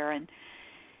earlier,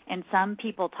 and some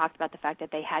people talked about the fact that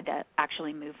they had to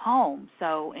actually move home.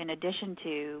 So in addition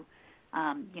to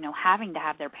having to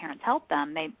have their parents help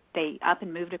them, they up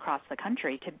and moved across the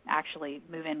country to actually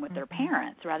move in with their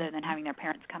parents rather than having their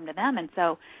parents come to them. And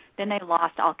so then they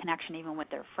lost all connection even with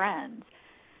their friends.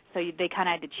 So they kind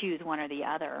of had to choose one or the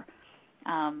other.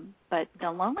 But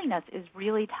the loneliness is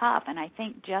really tough, and I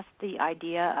think just the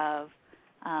idea of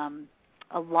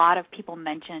a lot of people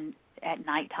mentioned at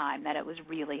nighttime that it was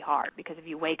really hard because if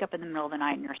you wake up in the middle of the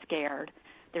night and you're scared,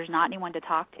 there's not anyone to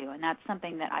talk to, and that's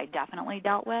something that I definitely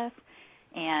dealt with.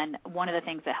 And one of the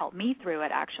things that helped me through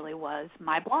it actually was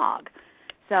my blog.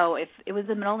 So if it was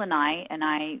the middle of the night and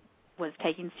I was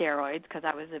taking steroids because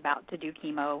I was about to do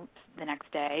chemo the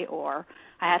next day, or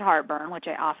I had heartburn, which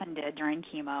I often did during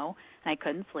chemo, and I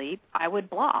couldn't sleep, I would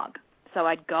blog. So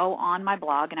I'd go on my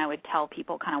blog and I would tell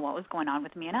people kind of what was going on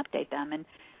with me and update them. And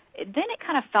then it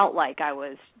kind of felt like I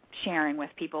was sharing with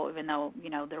people, even though,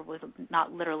 there was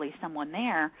not literally someone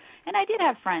there. And I did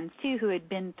have friends, too, who had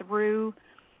been through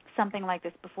something like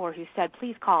this before who said,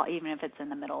 please call even if it's in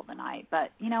the middle of the night.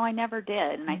 But, I never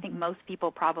did, and I think most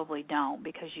people probably don't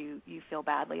because you feel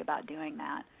badly about doing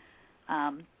that.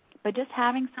 But just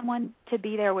having someone to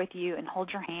be there with you and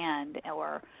hold your hand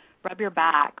or rub your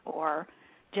back or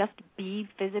just be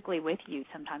physically with you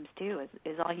sometimes, too,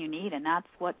 is all you need, and that's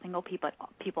what single people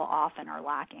often are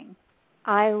lacking.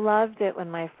 I loved it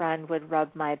when my friend would rub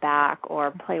my back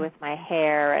or play with my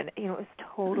hair, and it was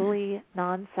totally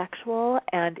non-sexual,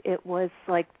 and it was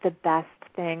like the best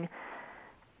thing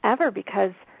ever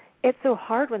because it's so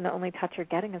hard when the only touch you're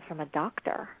getting is from a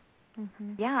doctor.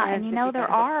 Yeah, and there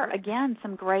are, again,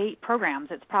 some great programs.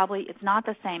 It's not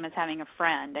the same as having a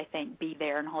friend, I think, be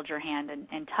there and hold your hand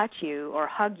and touch you or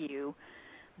hug you,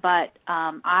 but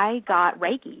I got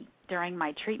Reiki during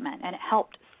my treatment, and it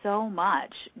helped so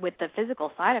much with the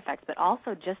physical side effects, but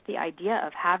also just the idea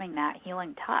of having that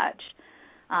healing touch.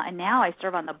 And now I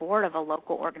serve on the board of a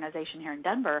local organization here in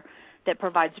Denver that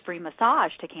provides free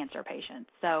massage to cancer patients.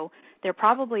 So there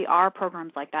probably are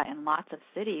programs like that in lots of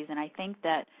cities, and I think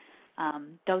that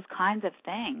those kinds of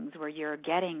things where you're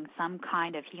getting some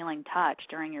kind of healing touch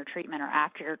during your treatment or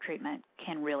after your treatment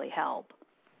can really help.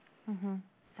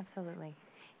 Absolutely.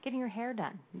 Getting your hair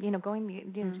done, getting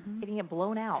it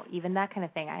blown out, even that kind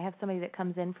of thing. I have somebody that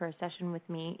comes in for a session with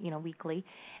me, weekly,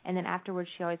 and then afterwards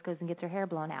she always goes and gets her hair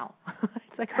blown out.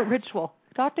 It's like a ritual.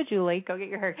 Talk to Julie, go get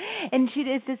your hair. And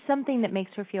it's just something that makes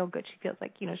her feel good. She feels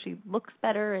like, she looks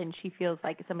better and she feels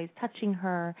like somebody's touching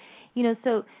her,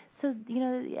 so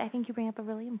I think you bring up a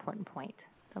really important point,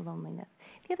 the loneliness.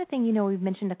 The other thing, we've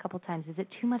mentioned a couple times, is it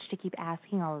too much to keep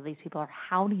asking all of these people, or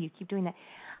how do you keep doing that?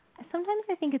 Sometimes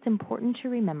I think it's important to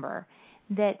remember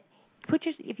that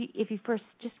if you first,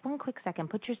 just one quick second,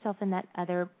 put yourself in that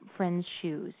other friend's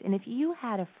shoes. And if you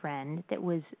had a friend that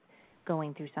was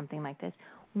going through something like this,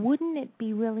 wouldn't it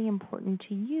be really important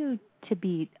to you to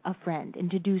be a friend and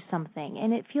to do something?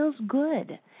 And it feels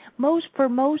good. For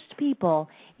most people,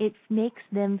 it makes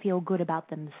them feel good about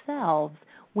themselves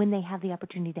when they have the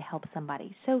opportunity to help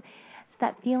somebody. So it's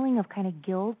that feeling of kind of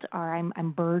guilt, or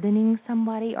I'm burdening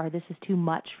somebody, or this is too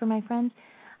much for my friends.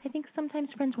 I think sometimes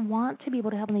friends want to be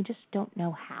able to help and they just don't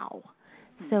know how.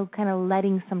 So kind of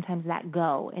letting sometimes that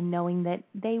go and knowing that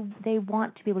they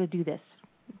want to be able to do this.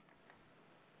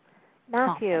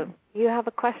 Matthew, you have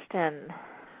a question.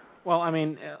 Well,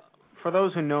 for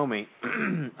those who know me,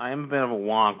 I am a bit of a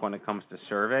wonk when it comes to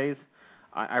surveys.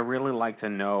 I really like to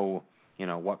know,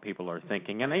 what people are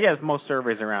thinking. And yes, most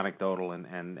surveys are anecdotal,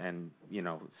 and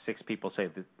 6 people say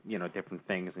that, different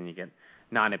things, and you get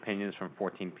 9 opinions from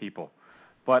 14 people.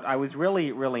 But I was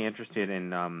really, really interested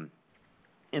in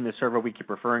in the survey we keep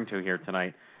referring to here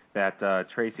tonight that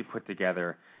Tracy put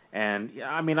together. And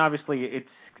I mean, obviously,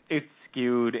 it's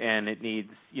skewed and it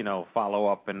needs follow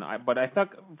up. But I thought,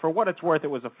 for what it's worth, it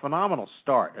was a phenomenal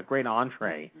start, a great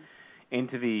entree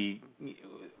into the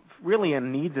really a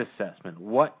needs assessment.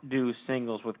 What do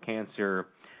singles with cancer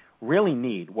really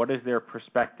need? What is their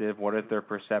perspective? What is their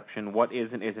perception? What is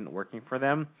and isn't working for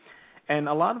them? And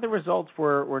a lot of the results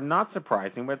were not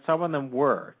surprising, but some of them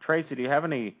were. Tracy, do you have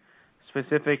any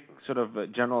specific sort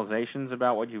of generalizations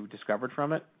about what you discovered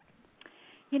from it?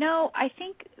 I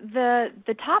think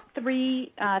the top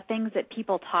three things that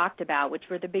people talked about, which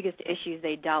were the biggest issues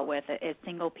they dealt with as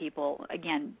single people,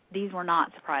 again, these were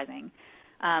not surprising.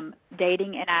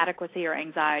 Dating inadequacy or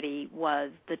anxiety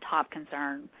was the top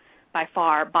concern by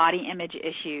far. Body image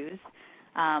issues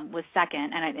was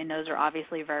second, and those are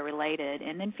obviously very related.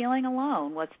 And then feeling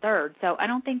alone was third. So I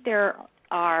don't think there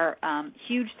are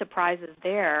huge surprises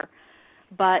there.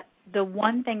 But the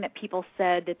one thing that people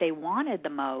said that they wanted the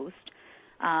most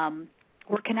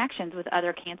were connections with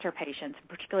other cancer patients,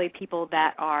 particularly people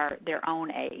that are their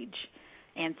own age,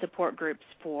 and support groups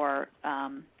for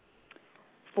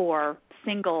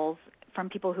singles from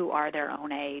people who are their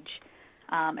own age.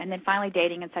 And then finally,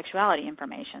 dating and sexuality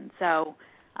information. So,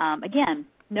 again,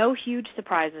 no huge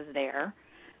surprises there.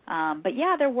 But,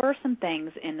 yeah, there were some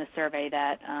things in the survey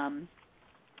that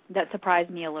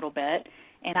surprised me a little bit.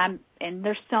 And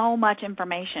there's so much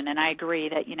information, and I agree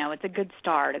that, it's a good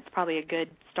start. It's probably a good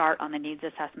start on the needs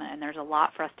assessment, and there's a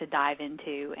lot for us to dive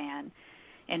into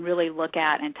and really look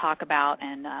at and talk about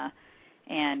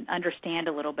and understand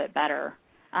a little bit better.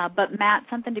 But, Matt,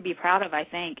 something to be proud of, I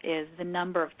think, is the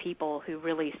number of people who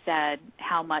really said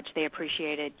how much they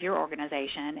appreciated your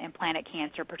organization and Planet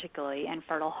Cancer particularly, and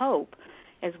Fertile Hope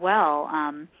as well,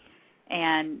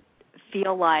 and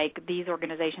feel like these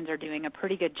organizations are doing a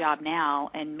pretty good job now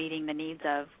in meeting the needs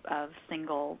of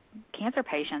single cancer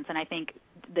patients, and I think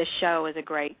this show is a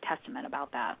great testament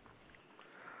about that.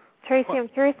 Tracy, I'm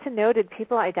curious to know, did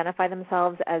people identify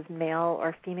themselves as male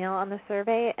or female on the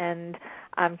survey? And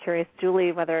I'm curious,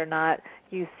 Julie, whether or not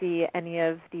you see any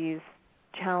of these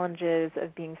challenges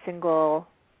of being single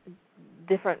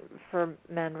different for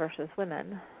men versus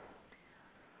women.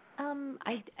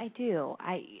 I do.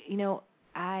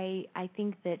 I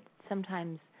think that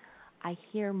sometimes I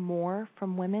hear more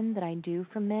from women than I do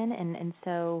from men, and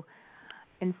so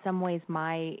in some ways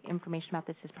my information about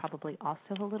this is probably also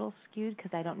a little skewed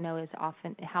because I don't know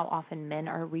how often men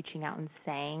are reaching out and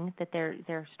saying that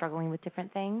they're struggling with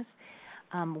different things.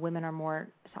 Women are more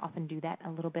so often do that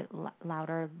a little bit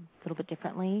louder, a little bit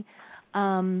differently.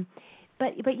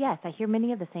 But yes, I hear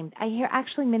many of the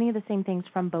same things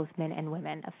from both men and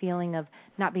women. A feeling of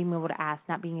not being able to ask,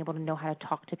 not being able to know how to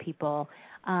talk to people.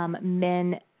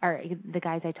 Men are the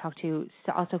guys I talk to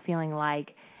also feeling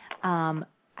like,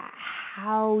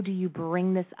 how do you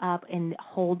bring this up and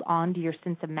hold on to your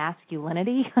sense of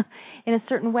masculinity in a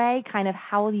certain way? Kind of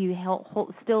how do you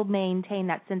still maintain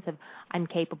that sense of I'm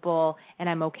capable and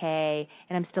I'm okay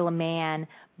and I'm still a man,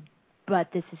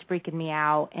 but this is freaking me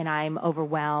out and I'm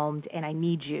overwhelmed and I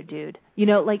need you, dude.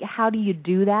 How do you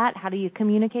do that? How do you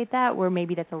communicate that where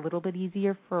maybe that's a little bit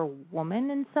easier for a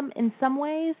woman in some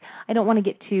ways? I don't want to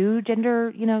get too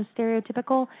gender,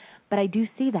 stereotypical, but I do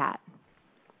see that.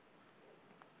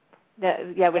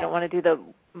 Yeah, we don't want to do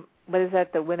what is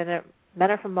that, the men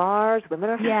are from Mars,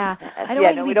 women are from... Yeah,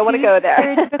 we don't want to go there.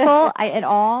 Stereotypical at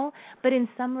all, but in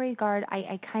some regard,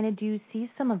 I kind of do see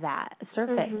some of that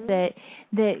surface,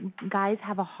 that guys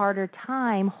have a harder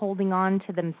time holding on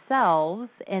to themselves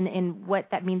and what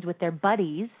that means with their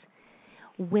buddies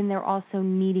when they're also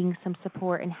needing some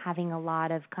support and having a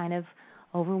lot of kind of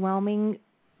overwhelming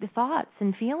thoughts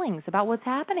and feelings about what's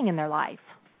happening in their life.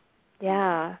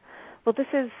 Yeah. Well, this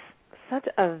is such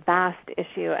a vast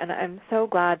issue, and I'm so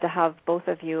glad to have both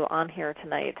of you on here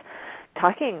tonight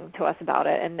talking to us about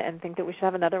it and think that we should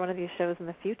have another one of these shows in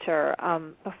the future.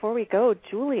 Before we go,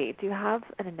 Julie, do you have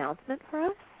an announcement for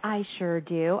us? I sure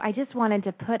do. I just wanted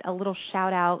to put a little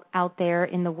shout out there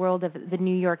in the world of the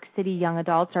New York City young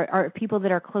adults or people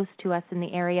that are close to us in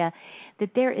the area, that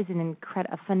there is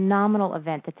a phenomenal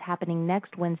event that's happening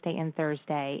next Wednesday and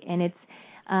Thursday, and it's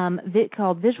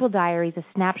called Visual Diaries, a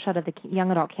snapshot of the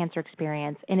young adult cancer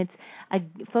experience, and it's a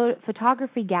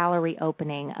photography gallery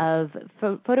opening of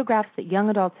photographs that young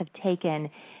adults have taken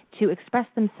to express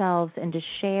themselves and to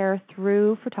share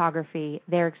through photography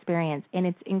their experience, and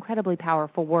it's incredibly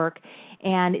powerful work.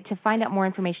 And to find out more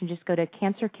information, just go to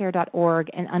CancerCare.org,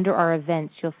 and under our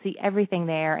events, you'll see everything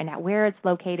there and where it's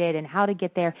located and how to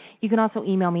get there. You can also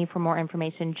email me for more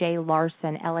information,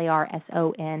 JLARSON,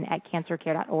 LARSON, at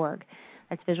CancerCare.org.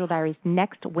 That's Visual Diaries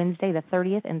next Wednesday the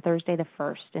 30th and Thursday the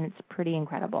 1st, and it's pretty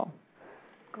incredible.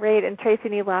 Great. And Tracy,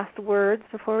 any last words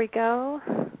before we go?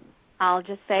 I'll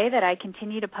just say that I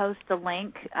continue to post the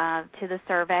link to the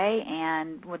survey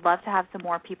and would love to have some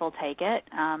more people take it.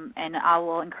 And I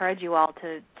will encourage you all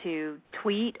to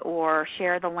tweet or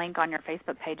share the link on your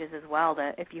Facebook pages as well,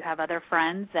 that if you have other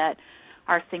friends that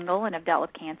are single and have dealt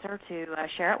with cancer, to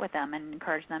share it with them and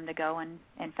encourage them to go and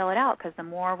fill it out, because the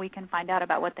more we can find out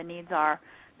about what the needs are,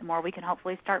 the more we can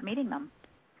hopefully start meeting them.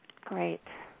 Great.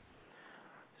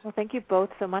 Well, thank you both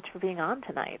so much for being on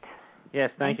tonight.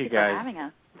 Yes, thank you for guys. having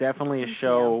us. Definitely a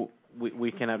show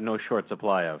we can have no short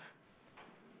supply of.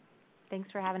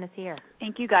 Thanks for having us here.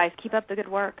 Thank you, guys. Keep up the good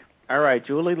work. All right,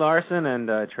 Julie Larson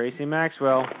and Tracy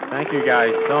Maxwell, thank you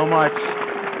guys so much.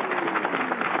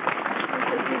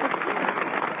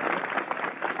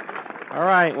 All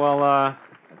right, well,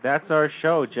 that's our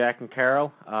show, Jack and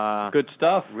Carol. Good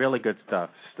stuff. Really good stuff.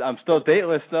 I'm still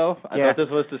dateless, though. I Yeah. thought this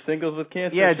was the singles with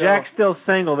cancer Yeah, show. Jack's still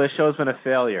single. This show's been a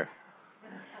failure.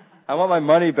 I want my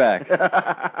money back.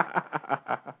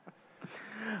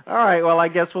 All right, well, I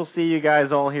guess we'll see you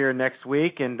guys all here next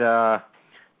week, and now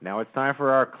it's time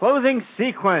for our closing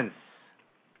sequence.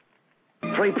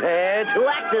 Prepare to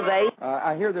activate.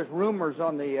 I hear there's rumors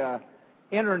on the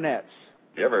internets.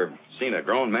 You ever seen a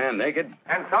grown man naked?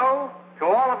 And so, to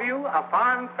all of you, a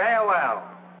fond farewell.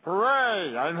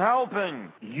 Hooray, I'm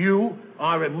helping. You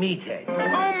are a meathead.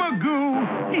 Oh,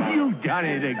 Magoo, you've done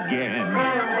it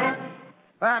again.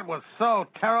 That was so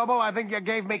terrible, I think you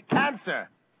gave me cancer.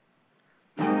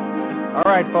 All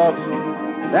right, folks,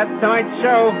 that's tonight's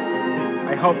show.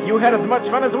 I hope you had as much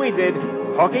fun as we did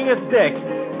hooking a stick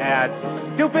at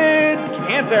Stupid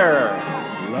Cancer.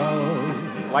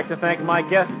 I'd like to thank my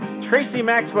guests, Tracy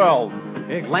Maxwell,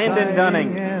 Landon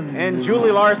Dunning, and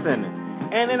Julie Larson,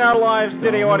 and in our live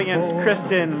studio audience,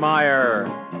 Kristen Meyer.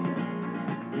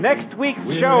 Next week's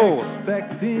show,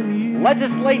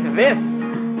 Legislate This,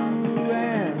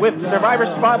 with Survivor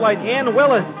Spotlight, Ann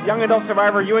Willis, young adult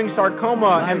survivor Ewing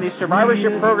sarcoma and the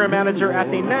survivorship program manager at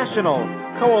the National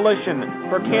Coalition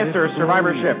for Cancer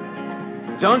Survivorship.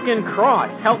 Duncan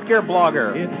Cross, healthcare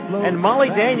blogger, and Molly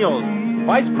Daniels,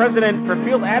 Vice President for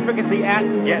Field Advocacy at,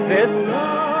 get this,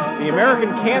 the American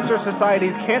Cancer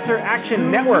Society's Cancer Action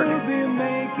Network.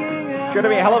 It's going to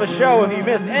be a hell of a show. If you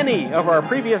missed any of our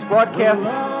previous broadcasts,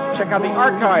 check out the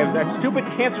archives at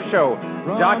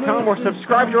stupidcancershow.com or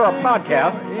subscribe to our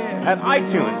podcast at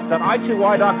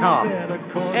itunes.i2y.com.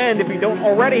 And if you don't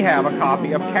already have a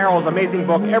copy of Carol's amazing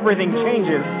book, Everything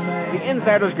Changes, The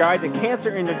Insider's Guide to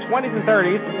Cancer in the 20s and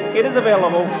 30s, it is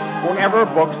available wherever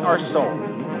books are sold.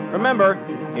 Remember,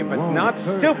 if it's not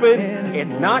stupid,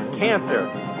 it's not cancer.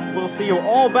 We'll see you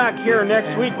all back here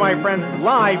next week, my friends,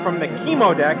 live from the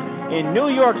chemo deck in New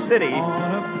York City.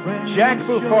 Jack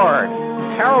Bouffard,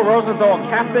 Carol Rosenthal,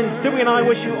 Captain Stewie, and I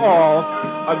wish you all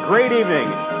a great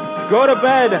evening. Go to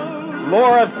bed,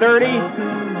 Laura 30.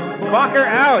 Fucker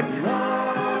out.